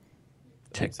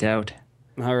 Checked out.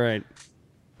 All right.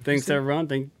 Thanks,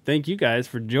 everyone. Thank you guys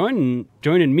for joining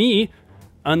me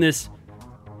on this,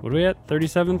 what are we at?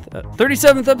 37th?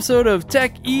 37th episode of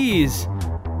Tech Ease.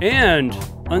 And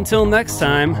until next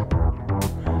time,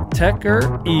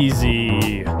 Techer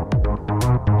Easy.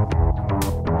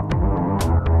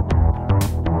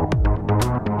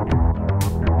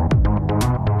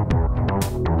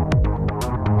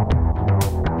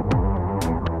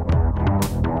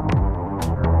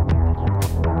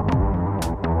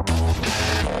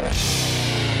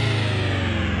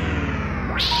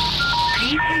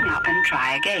 Please hang up and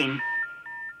try again.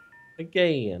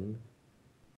 Again.